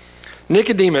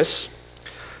 Nicodemus,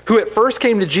 who at first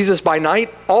came to Jesus by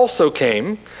night, also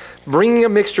came, bringing a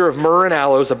mixture of myrrh and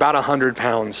aloes, about 100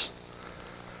 pounds.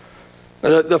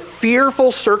 The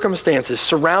fearful circumstances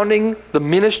surrounding the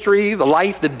ministry, the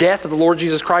life, the death of the Lord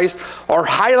Jesus Christ are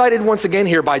highlighted once again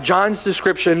here by John's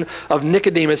description of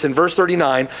Nicodemus in verse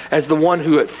 39 as the one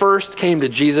who at first came to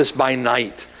Jesus by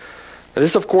night. Now,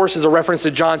 this, of course, is a reference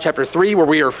to John chapter 3, where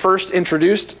we are first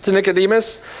introduced to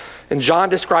Nicodemus, and John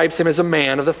describes him as a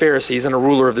man of the Pharisees and a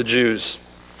ruler of the Jews.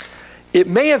 It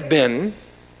may have been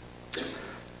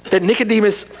that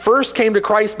Nicodemus first came to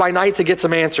Christ by night to get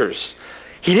some answers.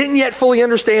 He didn't yet fully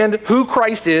understand who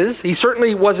Christ is. He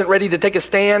certainly wasn't ready to take a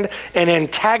stand and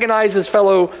antagonize his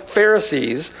fellow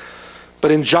Pharisees.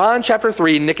 But in John chapter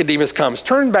 3, Nicodemus comes.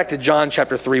 Turn back to John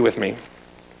chapter 3 with me.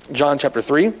 John chapter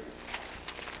 3.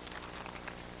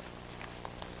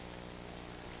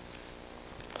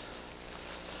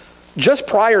 Just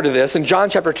prior to this, in John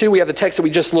chapter 2, we have the text that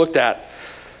we just looked at.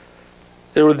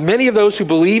 There were many of those who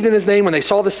believed in his name when they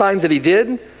saw the signs that he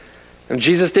did, and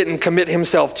Jesus didn't commit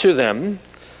himself to them.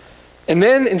 And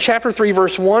then in chapter 3,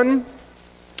 verse 1,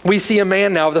 we see a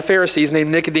man now of the Pharisees named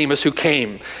Nicodemus who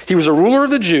came. He was a ruler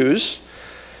of the Jews.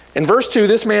 In verse 2,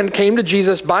 this man came to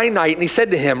Jesus by night, and he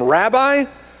said to him, "Rabbi,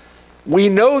 we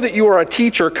know that you are a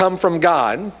teacher come from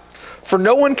God, for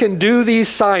no one can do these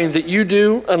signs that you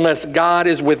do unless God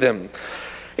is with him."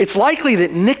 It's likely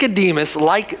that Nicodemus,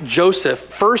 like Joseph,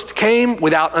 first came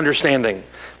without understanding.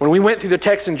 When we went through the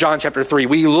text in John chapter 3,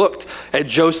 we looked at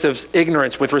Joseph's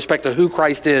ignorance with respect to who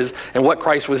Christ is and what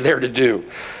Christ was there to do.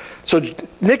 So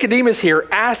Nicodemus here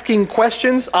asking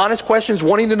questions, honest questions,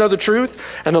 wanting to know the truth,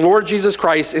 and the Lord Jesus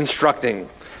Christ instructing.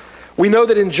 We know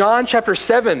that in John chapter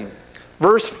 7,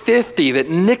 verse 50, that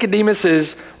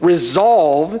Nicodemus's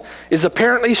resolve is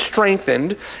apparently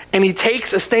strengthened, and he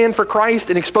takes a stand for Christ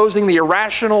in exposing the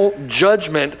irrational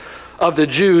judgment of the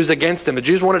Jews against him. The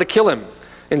Jews wanted to kill him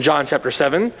in John chapter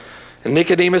 7, and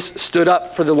Nicodemus stood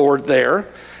up for the Lord there.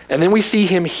 And then we see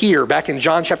him here, back in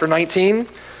John chapter 19,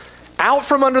 out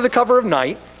from under the cover of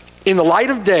night, in the light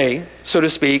of day, so to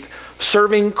speak,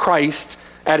 serving Christ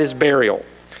at his burial.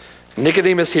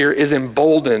 Nicodemus here is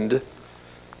emboldened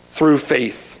through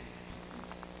faith.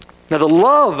 Now, the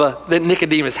love that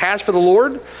Nicodemus has for the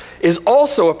Lord is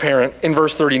also apparent in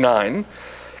verse 39,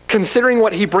 considering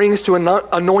what he brings to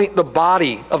anoint the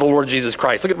body of the Lord Jesus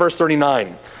Christ. Look at verse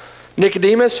 39.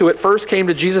 Nicodemus, who at first came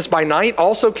to Jesus by night,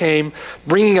 also came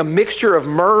bringing a mixture of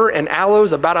myrrh and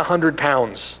aloes, about 100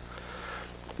 pounds.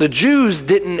 The Jews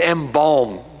didn't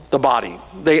embalm the body.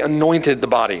 They anointed the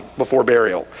body before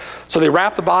burial. So they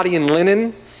wrapped the body in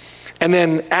linen, and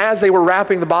then as they were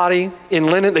wrapping the body in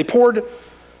linen, they poured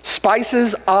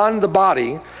spices on the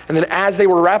body, and then as they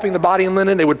were wrapping the body in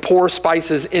linen, they would pour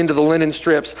spices into the linen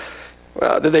strips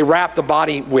that they wrapped the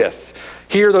body with.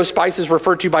 Here, those spices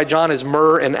referred to by John as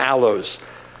myrrh and aloes.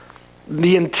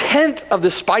 The intent of the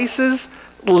spices,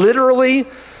 literally,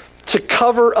 to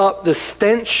cover up the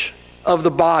stench of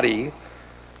the body,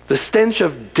 the stench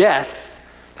of death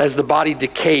as the body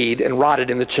decayed and rotted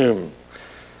in the tomb.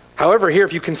 However, here,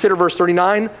 if you consider verse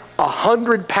 39,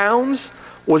 100 pounds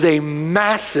was a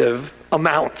massive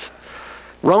amount.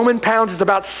 Roman pounds is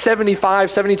about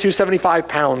 72, 75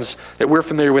 pounds that we're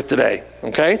familiar with today,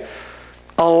 okay?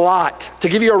 A lot. To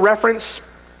give you a reference,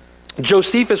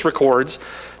 Josephus records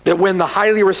that when the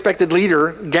highly respected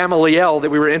leader, Gamaliel,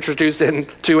 that we were introduced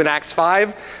to in Acts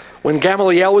 5, when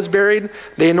Gamaliel was buried,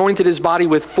 they anointed his body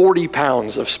with 40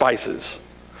 pounds of spices.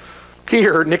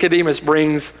 Here, Nicodemus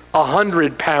brings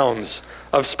 100 pounds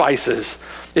of spices.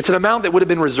 It's an amount that would have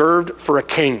been reserved for a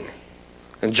king,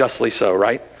 and justly so,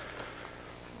 right?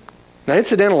 Now,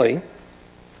 incidentally,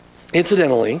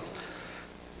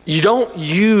 you don't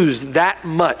use that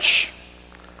much,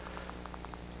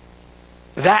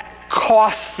 that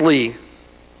costly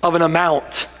of an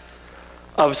amount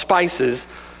of spices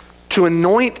to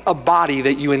anoint a body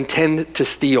that you intend to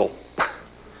steal.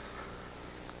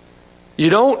 You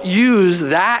don't use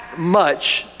that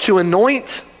much to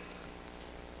anoint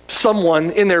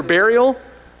someone in their burial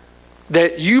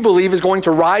that you believe is going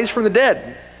to rise from the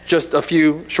dead just a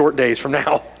few short days from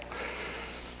now.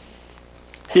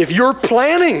 If you're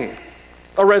planning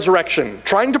a resurrection,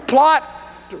 trying to plot,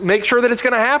 make sure that it's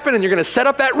going to happen, and you're going to set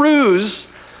up that ruse,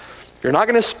 you're not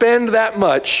going to spend that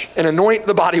much and anoint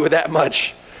the body with that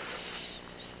much.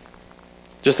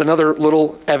 Just another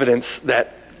little evidence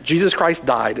that Jesus Christ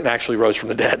died and actually rose from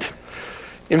the dead.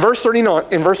 In verse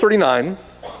 39,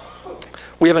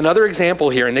 we have another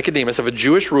example here in Nicodemus of a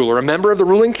Jewish ruler, a member of the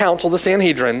ruling council, the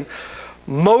Sanhedrin,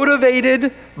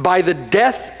 motivated by the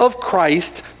death of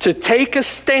Christ to take a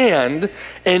stand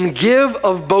and give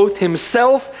of both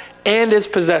himself and his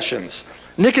possessions.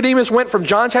 Nicodemus went from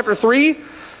John chapter 3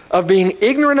 of being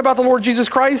ignorant about the Lord Jesus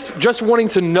Christ, just wanting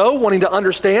to know, wanting to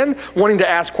understand, wanting to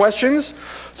ask questions,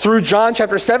 through John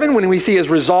chapter 7 when we see his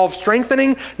resolve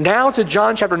strengthening, now to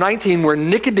John chapter 19 where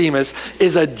Nicodemus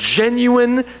is a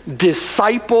genuine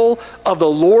disciple of the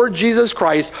Lord Jesus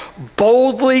Christ,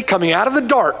 boldly coming out of the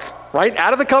dark, right,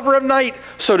 out of the cover of night,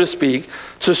 so to speak,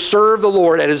 to serve the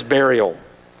Lord at his burial.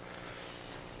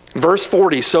 Verse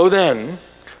 40, so then,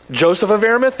 Joseph of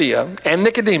Arimathea and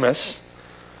Nicodemus,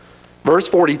 verse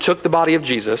 40, took the body of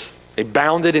Jesus. They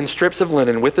bound it in strips of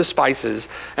linen with the spices,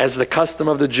 as the custom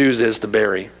of the Jews is to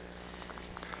bury.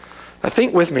 Now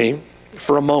think with me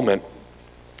for a moment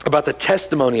about the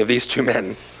testimony of these two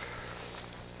men.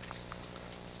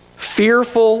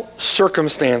 Fearful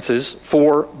circumstances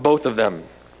for both of them.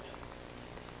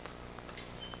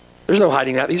 There's no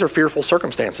hiding that. These are fearful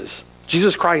circumstances.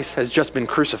 Jesus Christ has just been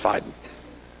crucified.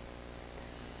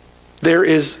 There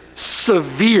is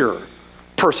severe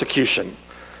persecution,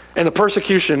 and the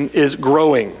persecution is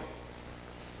growing.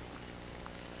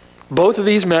 Both of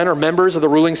these men are members of the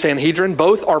ruling Sanhedrin.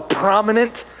 Both are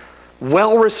prominent,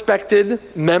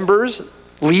 well-respected members,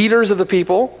 leaders of the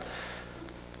people.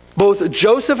 Both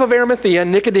Joseph of Arimathea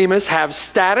and Nicodemus have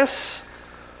status,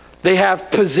 they have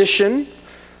position,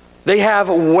 they have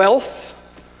wealth,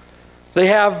 they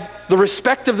have the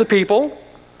respect of the people,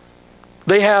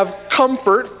 they have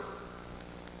comfort,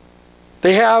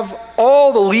 they have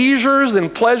all the leisures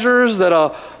and pleasures that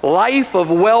a life of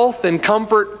wealth and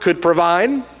comfort could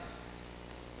provide.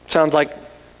 Sounds like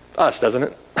us, doesn't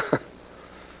it?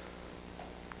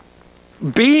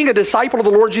 Being a disciple of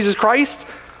the Lord Jesus Christ,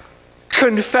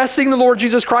 confessing the Lord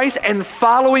Jesus Christ and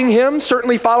following him,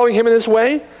 certainly following him in this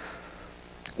way,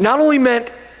 not only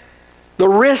meant the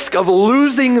risk of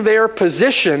losing their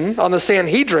position on the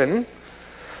Sanhedrin,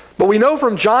 but we know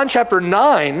from John chapter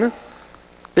 9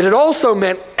 that it also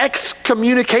meant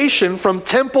excommunication from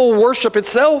temple worship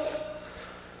itself.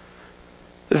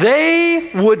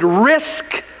 They would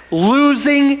risk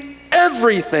losing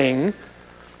everything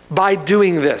by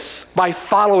doing this, by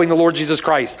following the Lord Jesus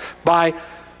Christ, by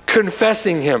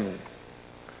confessing him.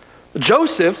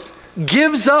 Joseph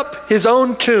gives up his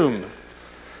own tomb.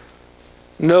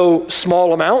 No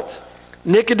small amount.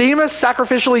 Nicodemus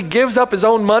sacrificially gives up his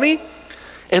own money,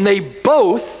 and they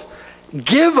both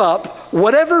give up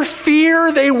whatever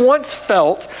fear they once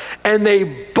felt, and they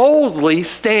boldly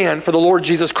stand for the Lord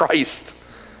Jesus Christ.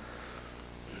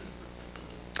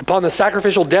 Upon the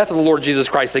sacrificial death of the Lord Jesus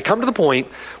Christ, they come to the point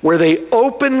where they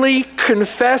openly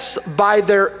confess by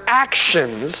their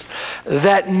actions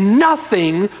that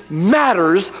nothing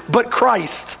matters but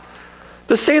Christ.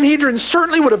 The Sanhedrin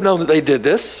certainly would have known that they did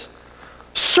this.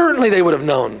 Certainly they would have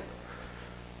known.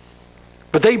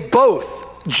 But they both,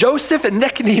 Joseph and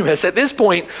Nicodemus, at this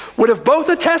point, would have both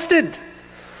attested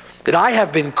that I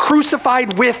have been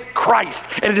crucified with Christ,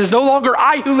 and it is no longer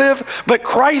I who live, but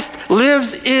Christ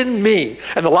lives in me.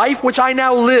 And the life which I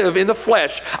now live in the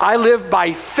flesh, I live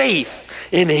by faith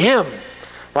in him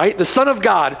right? The Son of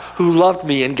God who loved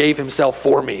me and gave himself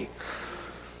for me.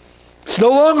 It's no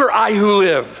longer I who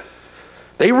live.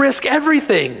 They risk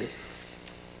everything.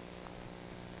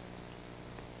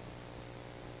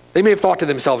 They may have thought to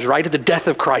themselves, right, at the death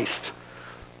of Christ,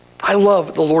 I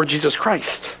love the Lord Jesus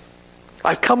Christ.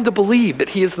 I've come to believe that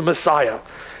he is the Messiah.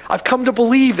 I've come to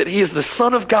believe that he is the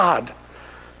Son of God.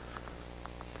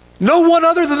 No one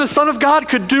other than the Son of God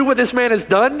could do what this man has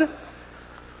done.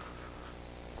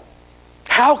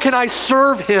 How can I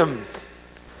serve him?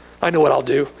 I know what I'll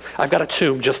do. I've got a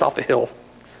tomb just off the hill.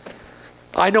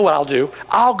 I know what I'll do.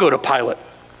 I'll go to Pilate.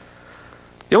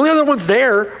 The only other ones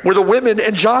there were the women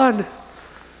and John.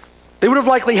 They would have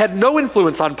likely had no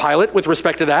influence on Pilate with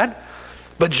respect to that.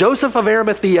 But Joseph of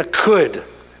Arimathea could.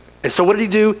 And so what did he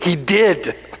do? He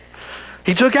did.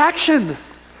 He took action.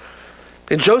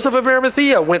 And Joseph of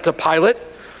Arimathea went to Pilate.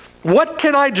 What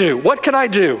can I do? What can I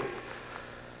do?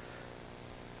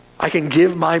 I can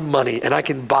give my money and I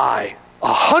can buy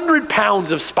 100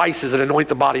 pounds of spices and anoint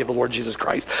the body of the Lord Jesus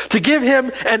Christ. To give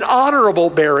him an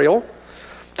honorable burial,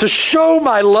 to show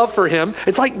my love for him.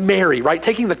 It's like Mary, right?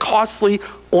 Taking the costly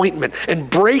ointment and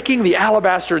breaking the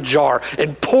alabaster jar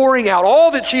and pouring out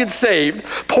all that she had saved,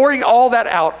 pouring all that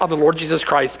out on the Lord Jesus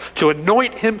Christ to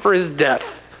anoint him for his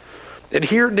death. And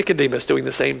here Nicodemus doing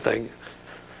the same thing.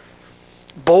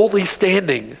 Boldly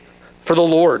standing for the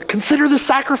Lord. Consider the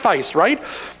sacrifice, right?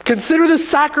 Consider the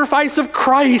sacrifice of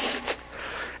Christ.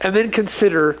 And then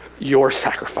consider your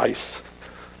sacrifice.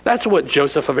 That's what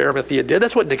Joseph of Arimathea did.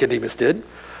 That's what Nicodemus did.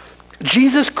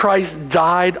 Jesus Christ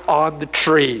died on the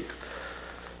tree.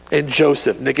 And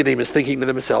Joseph, Nicodemus, thinking to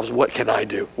themselves, what can I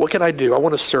do? What can I do? I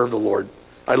want to serve the Lord.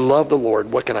 I love the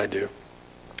Lord. What can I do?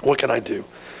 What can I do?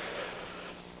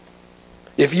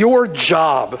 If your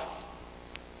job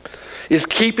is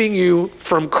keeping you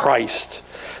from Christ,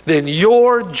 then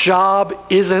your job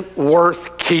isn't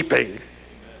worth keeping.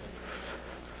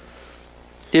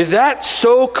 If that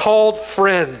so-called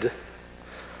friend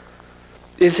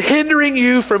is hindering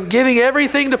you from giving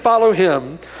everything to follow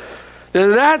him,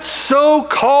 then that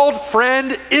so-called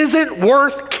friend isn't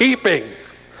worth keeping.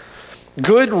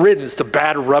 Good riddance to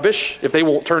bad rubbish if they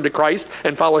won't turn to Christ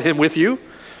and follow him with you.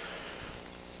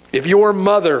 If your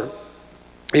mother,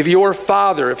 if your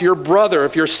father, if your brother,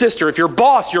 if your sister, if your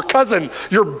boss, your cousin,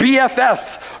 your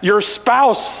BFF, your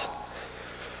spouse,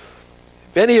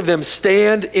 if any of them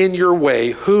stand in your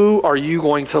way, who are you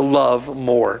going to love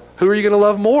more? Who are you going to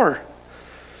love more?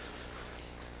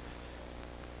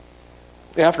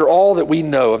 After all that we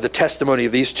know of the testimony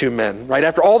of these two men, right?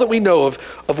 After all that we know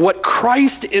of what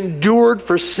Christ endured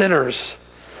for sinners,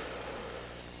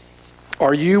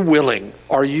 are you willing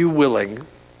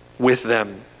with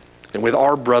them and with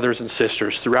our brothers and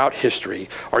sisters throughout history,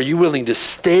 are you willing to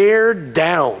stare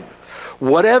down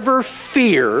whatever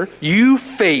fear you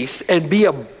face and be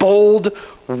a bold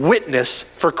witness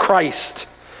for Christ?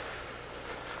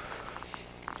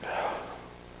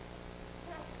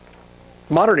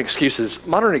 Modern excuses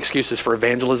for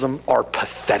evangelism are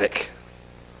pathetic.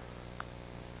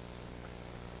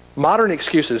 Modern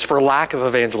excuses for lack of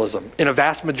evangelism in a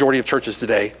vast majority of churches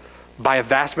today by a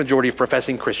vast majority of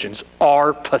professing Christians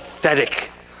are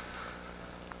pathetic.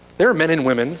 There are men and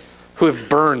women who have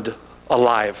burned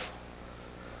alive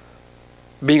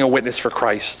being a witness for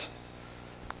Christ.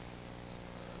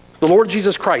 The Lord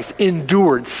Jesus Christ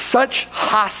endured such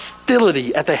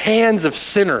hostility at the hands of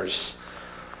sinners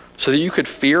so that you could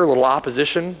fear a little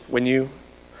opposition when you,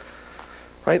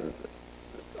 right?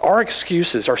 Our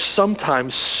excuses are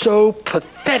sometimes so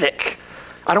pathetic.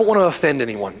 I don't want to offend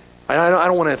anyone. I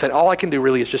don't want to offend. All I can do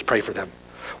really is just pray for them.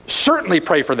 Certainly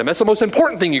pray for them. That's the most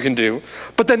important thing you can do.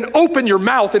 But then open your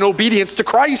mouth in obedience to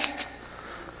Christ.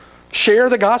 Share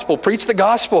the gospel. Preach the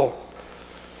gospel.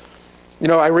 You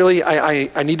know,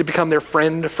 I need to become their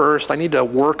friend first. I need to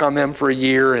work on them for a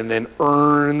year and then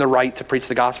earn the right to preach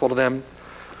the gospel to them.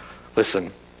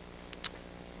 Listen,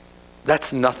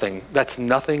 that's nothing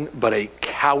but a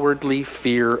cowardly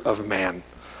fear of man.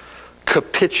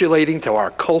 Capitulating to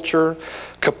our culture,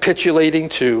 capitulating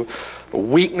to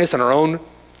weakness in our own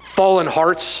fallen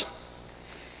hearts.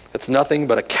 That's nothing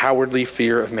but a cowardly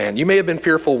fear of man. You may have been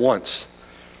fearful once.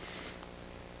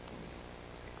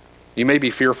 You may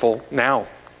be fearful now.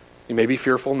 You may be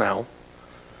fearful now.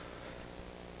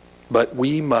 But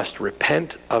we must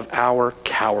repent of our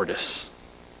cowardice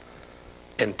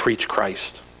and preach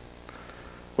Christ.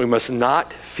 We must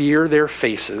not fear their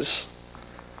faces.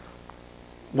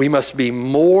 We must be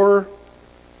more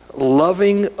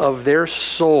loving of their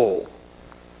soul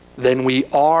than we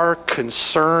are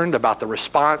concerned about the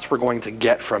response we're going to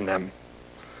get from them,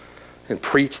 and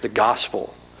preach the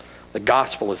gospel The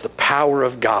gospel is the power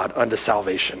of God unto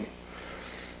salvation.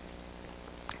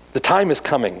 The time is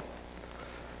coming,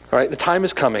 all right? The time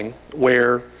is coming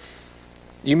where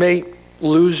you may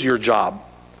lose your job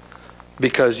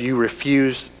because you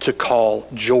refuse to call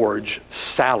George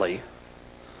Sally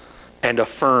and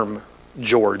affirm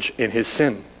George in his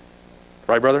sin.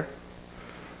 Right, brother?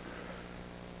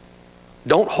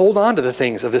 Don't hold on to the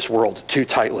things of this world too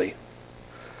tightly.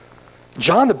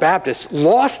 John the Baptist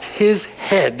lost his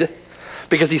head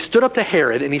because he stood up to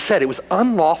Herod and he said it was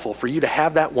unlawful for you to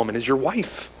have that woman as your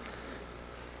wife.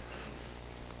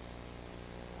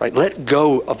 Right? Let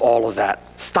go of all of that.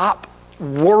 Stop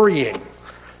worrying.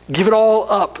 Give it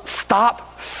all up.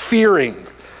 Stop fearing.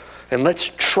 And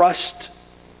let's trust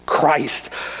Christ.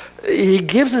 He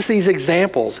gives us these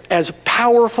examples as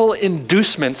powerful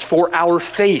inducements for our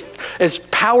faith, as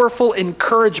powerful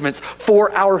encouragements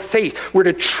for our faith. We're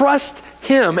to trust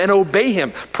him and obey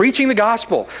him, preaching the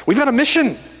gospel. We've got a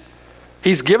mission.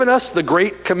 He's given us the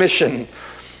Great Commission.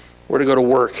 We're to go to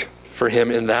work for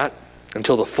him in that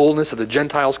until the fullness of the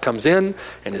Gentiles comes in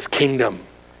and his kingdom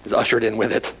is ushered in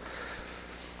with it.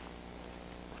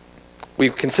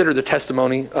 We've considered the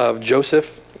testimony of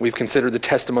Joseph. We've considered the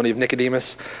testimony of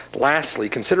Nicodemus. Lastly,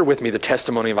 consider with me the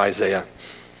testimony of Isaiah.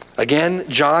 Again,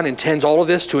 John intends all of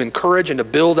this to encourage and to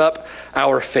build up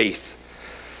our faith.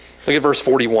 Look at verse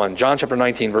 41. John chapter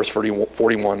 19, verse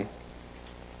 41.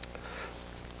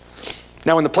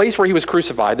 Now in the place where he was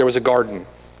crucified, there was a garden.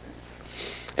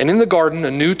 And in the garden,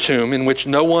 a new tomb in which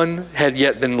no one had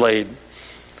yet been laid.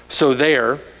 So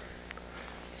there,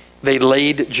 they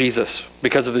laid Jesus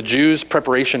because of the Jews'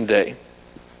 preparation day,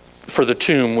 for the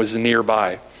tomb was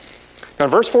nearby. Now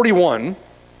in verse 41,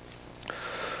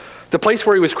 the place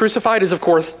where he was crucified is of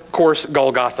course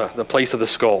Golgotha, the place of the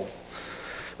skull.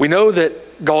 We know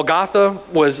that Golgotha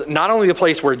was not only the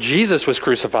place where Jesus was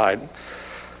crucified,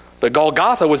 but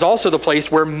Golgotha was also the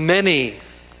place where many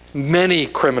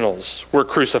criminals were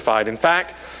crucified. In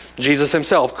fact, Jesus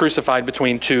himself crucified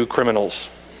between two criminals.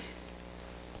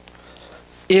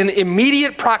 In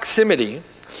immediate proximity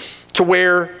to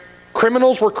where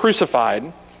criminals were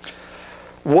crucified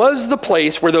was the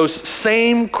place where those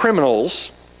same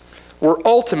criminals were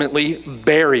ultimately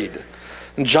buried.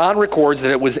 And John records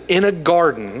that it was in a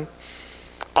garden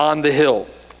on the hill.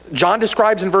 John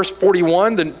describes in verse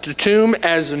 41 the tomb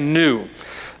as new,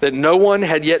 that no one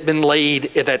had yet been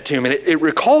laid at that tomb. And it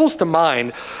recalls to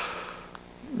mind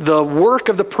the work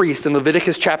of the priest in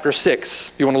Leviticus chapter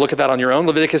 6. You want to look at that on your own?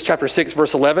 Leviticus chapter 6,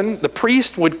 verse 11. The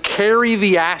priest would carry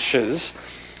the ashes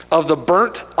of the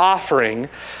burnt offering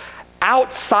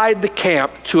outside the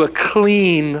camp to a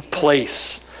clean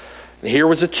place. And here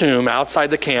was a tomb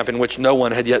outside the camp in which no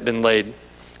one had yet been laid.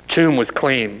 Tomb was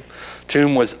clean.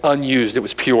 Tomb was unused. It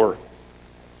was pure.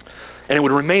 And it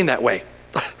would remain that way.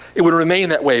 It would remain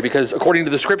that way because according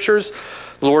to the scriptures,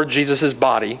 the Lord Jesus'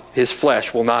 body, his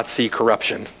flesh, will not see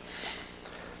corruption.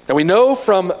 Now we know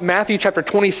from Matthew chapter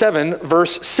 27,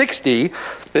 verse 60,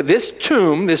 that this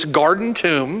tomb, this garden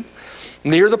tomb,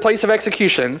 near the place of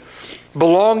execution,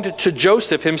 belonged to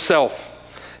Joseph himself.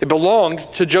 It belonged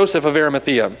to Joseph of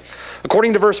Arimathea.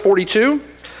 According to verse 42,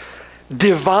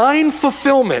 divine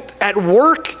fulfillment, at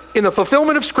work in the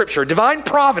fulfillment of Scripture, divine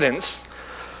providence,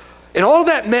 and all of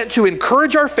that meant to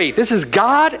encourage our faith. This is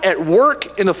God at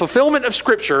work in the fulfillment of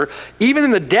Scripture, even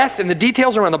in the death and the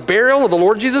details around the burial of the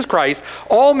Lord Jesus Christ,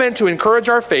 all meant to encourage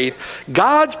our faith.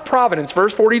 God's providence,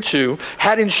 verse 42,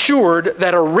 had ensured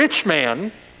that a rich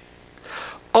man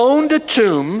owned a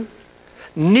tomb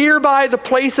nearby the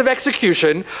place of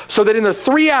execution, so that in the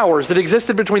 3 hours that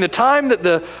existed between the time that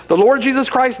the Lord Jesus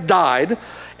Christ died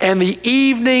and the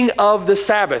evening of the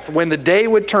Sabbath, when the day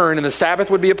would turn and the Sabbath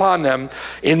would be upon them,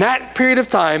 in that period of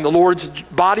time, the Lord's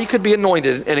body could be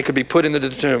anointed and it could be put into the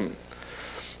tomb.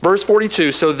 Verse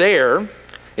 42, so there,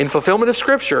 in fulfillment of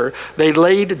Scripture, they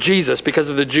laid Jesus because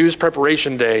of the Jews'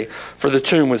 preparation day, for the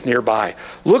tomb was nearby.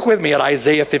 Look with me at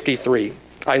Isaiah 53.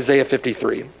 Isaiah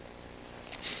 53.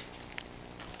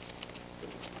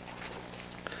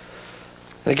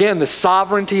 Again, the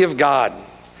sovereignty of God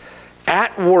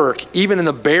at work, even in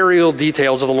the burial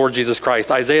details of the Lord Jesus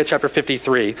Christ. Isaiah chapter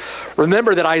 53.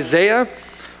 Remember that Isaiah,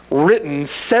 written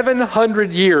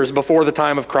 700 years before the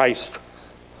time of Christ.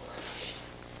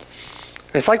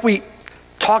 It's like we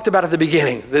talked about at the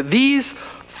beginning, that these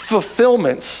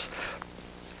fulfillments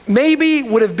maybe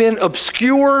would have been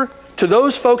obscure to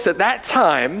those folks at that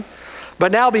time,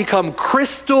 but now become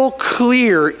crystal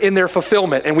clear in their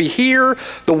fulfillment. And we hear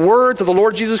the words of the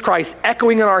Lord Jesus Christ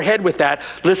echoing in our head with that.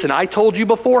 Listen, I told you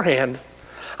beforehand.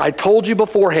 I told you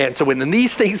beforehand. So when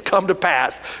these things come to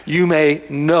pass, you may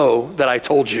know that I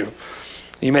told you.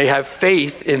 You may have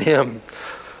faith in him.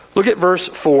 Look at verse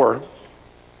 4.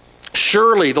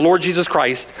 Surely the Lord Jesus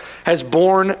Christ has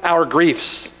borne our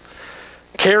griefs,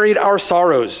 carried our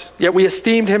sorrows, yet we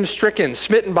esteemed him stricken,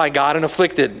 smitten by God, and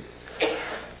afflicted.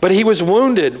 But he was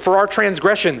wounded for our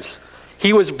transgressions.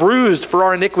 He was bruised for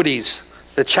our iniquities.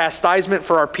 The chastisement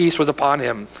for our peace was upon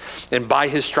him, and by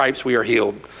his stripes we are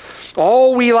healed.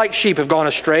 All we like sheep have gone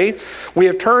astray. We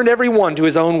have turned every one to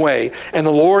his own way, and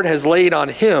the Lord has laid on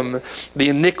him the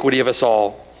iniquity of us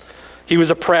all. He was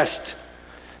oppressed,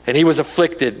 and he was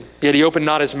afflicted, yet he opened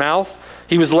not his mouth.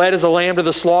 He was led as a lamb to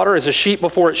the slaughter, as a sheep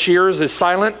before its shearers is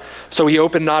silent, so he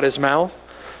opened not his mouth.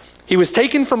 He was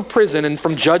taken from prison and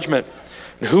from judgment.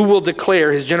 And who will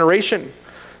declare his generation?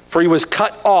 For he was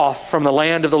cut off from the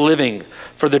land of the living.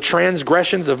 For the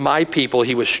transgressions of my people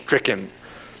he was stricken.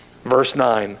 Verse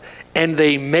 9. And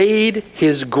they made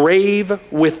his grave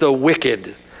with the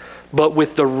wicked, but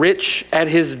with the rich at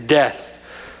his death,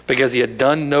 because he had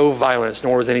done no violence,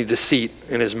 nor was any deceit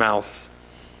in his mouth.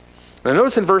 Now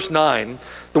notice in verse 9,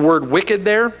 the word wicked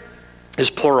there is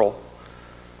plural.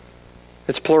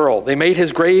 It's plural. They made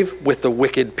his grave with the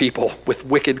wicked people, with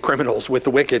wicked criminals, with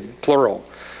the wicked, plural.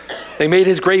 They made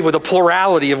his grave with a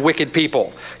plurality of wicked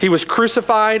people. He was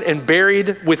crucified and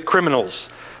buried with criminals.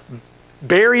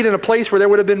 Buried in a place where there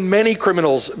would have been many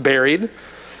criminals buried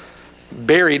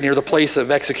near the place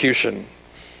of execution.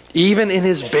 Even in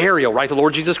his burial, right, the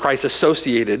Lord Jesus Christ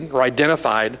associated or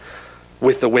identified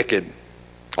with the wicked.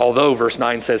 Although, verse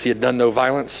 9 says, he had done no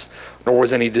violence, nor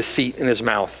was any deceit in his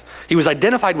mouth. He was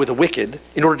identified with the wicked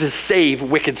in order to save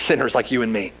wicked sinners like you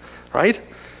and me, right?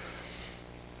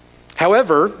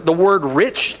 However, the word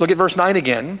rich, look at verse 9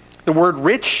 again. The word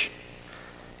rich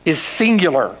is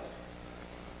singular.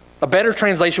 A better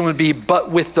translation would be,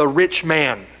 but with the rich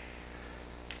man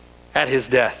at his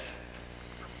death.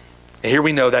 And here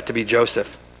we know that to be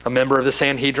Joseph, a member of the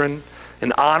Sanhedrin,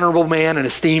 an honorable man, an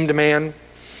esteemed man.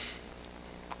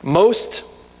 Most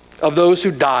of those who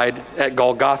died at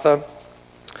Golgotha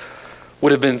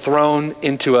would have been thrown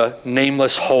into a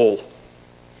nameless hole,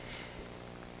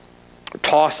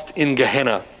 tossed in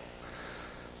Gehenna,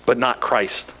 but not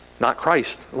Christ. Not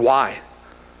Christ. Why?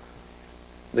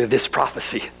 This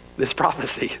prophecy,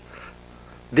 the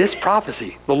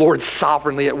Lord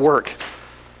sovereignly at work.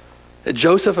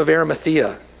 Joseph of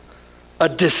Arimathea, a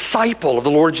disciple of the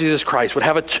Lord Jesus Christ, would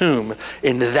have a tomb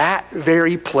in that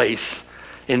very place,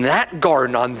 in that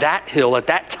garden, on that hill, at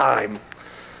that time.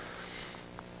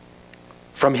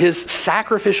 From his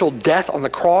sacrificial death on the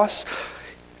cross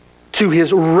to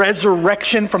his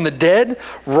resurrection from the dead,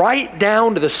 right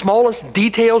down to the smallest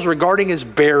details regarding his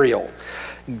burial.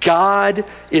 God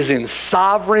is in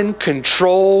sovereign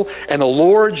control, and the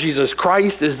Lord Jesus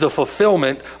Christ is the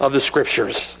fulfillment of the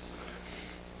Scriptures.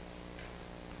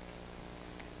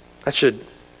 That should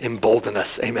embolden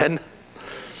us, amen?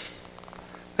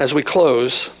 As we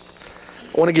close,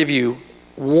 I want to give you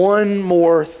one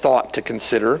more thought to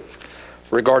consider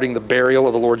regarding the burial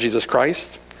of the Lord Jesus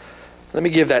Christ. Let me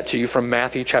give that to you from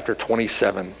Matthew chapter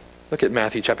 27. Look at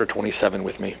Matthew chapter 27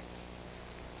 with me.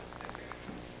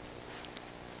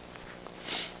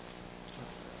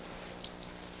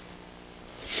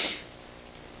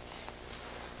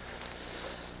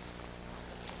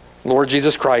 Lord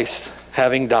Jesus Christ,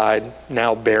 having died,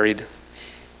 now buried.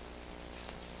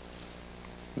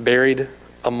 Buried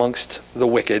amongst the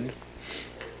wicked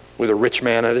with a rich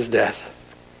man at his death.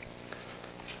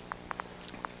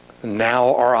 And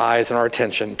now our eyes and our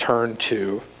attention turn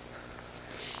to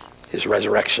his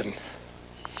resurrection.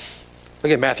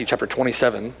 Look at Matthew chapter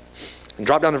 27 and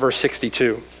drop down to verse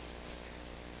 62.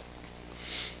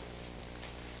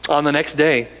 On the next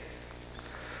day,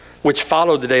 which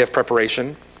followed the day of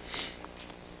preparation,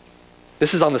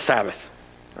 this is on the Sabbath,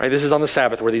 right? This is on the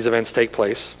Sabbath where these events take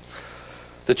place.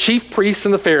 The chief priests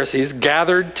and the Pharisees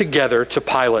gathered together to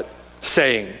Pilate,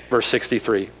 saying, verse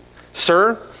 63,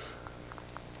 Sir,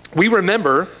 we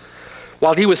remember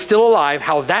while he was still alive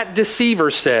how that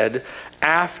deceiver said,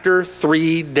 after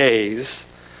 3 days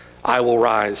I will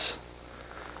rise.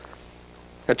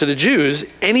 Now to the Jews,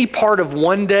 any part of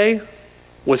one day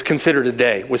was considered a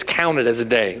day, was counted as a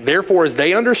day. Therefore, as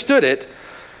they understood it,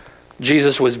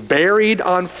 Jesus was buried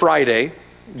on Friday,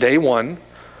 day 1.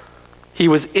 He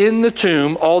was in the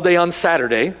tomb all day on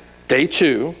Saturday, day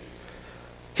 2.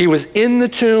 He was in the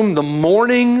tomb the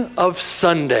morning of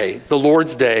Sunday, the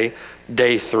Lord's Day,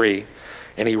 day 3.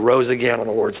 And he rose again on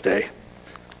the Lord's Day.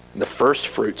 The first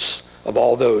fruits of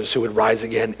all those who would rise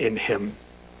again in him.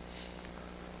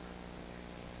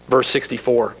 Verse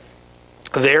 64.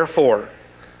 Therefore,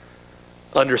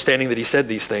 understanding that he said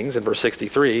these things in verse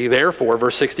 63, therefore,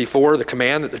 verse 64, the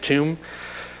command that the tomb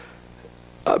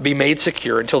be made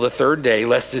secure until the third day,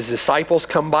 lest his disciples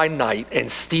come by night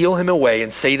and steal him away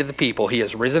and say to the people, he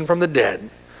has risen from the dead.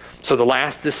 So the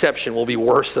last deception will be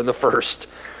worse than the first.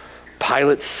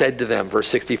 Pilate said to them, verse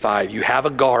 65, you have a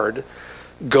guard,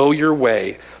 go your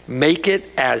way, make it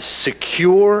as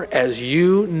secure as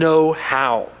you know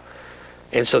how.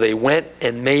 And so they went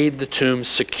and made the tomb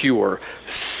secure,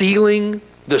 sealing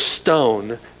the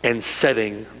stone and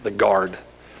setting the guard.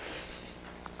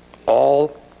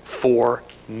 All for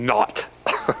naught.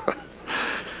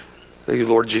 The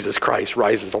Lord Jesus Christ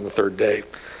rises on the third day.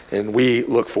 And we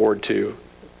look forward to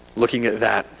looking at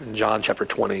that in John chapter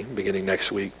 20, beginning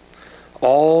next week.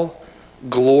 All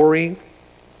glory,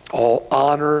 all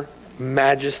honor,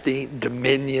 majesty,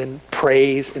 dominion,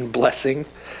 praise, and blessing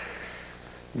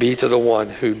be to the one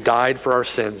who died for our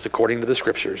sins according to the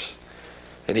Scriptures.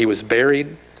 And he was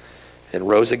buried and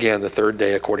rose again the third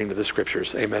day according to the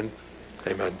Scriptures. Amen.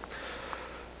 Amen.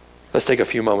 Let's take a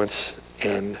few moments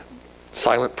in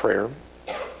silent prayer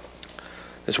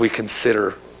as we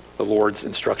consider the Lord's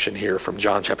instruction here from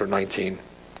John chapter 19,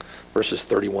 verses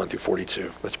 31 through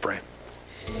 42. Let's pray.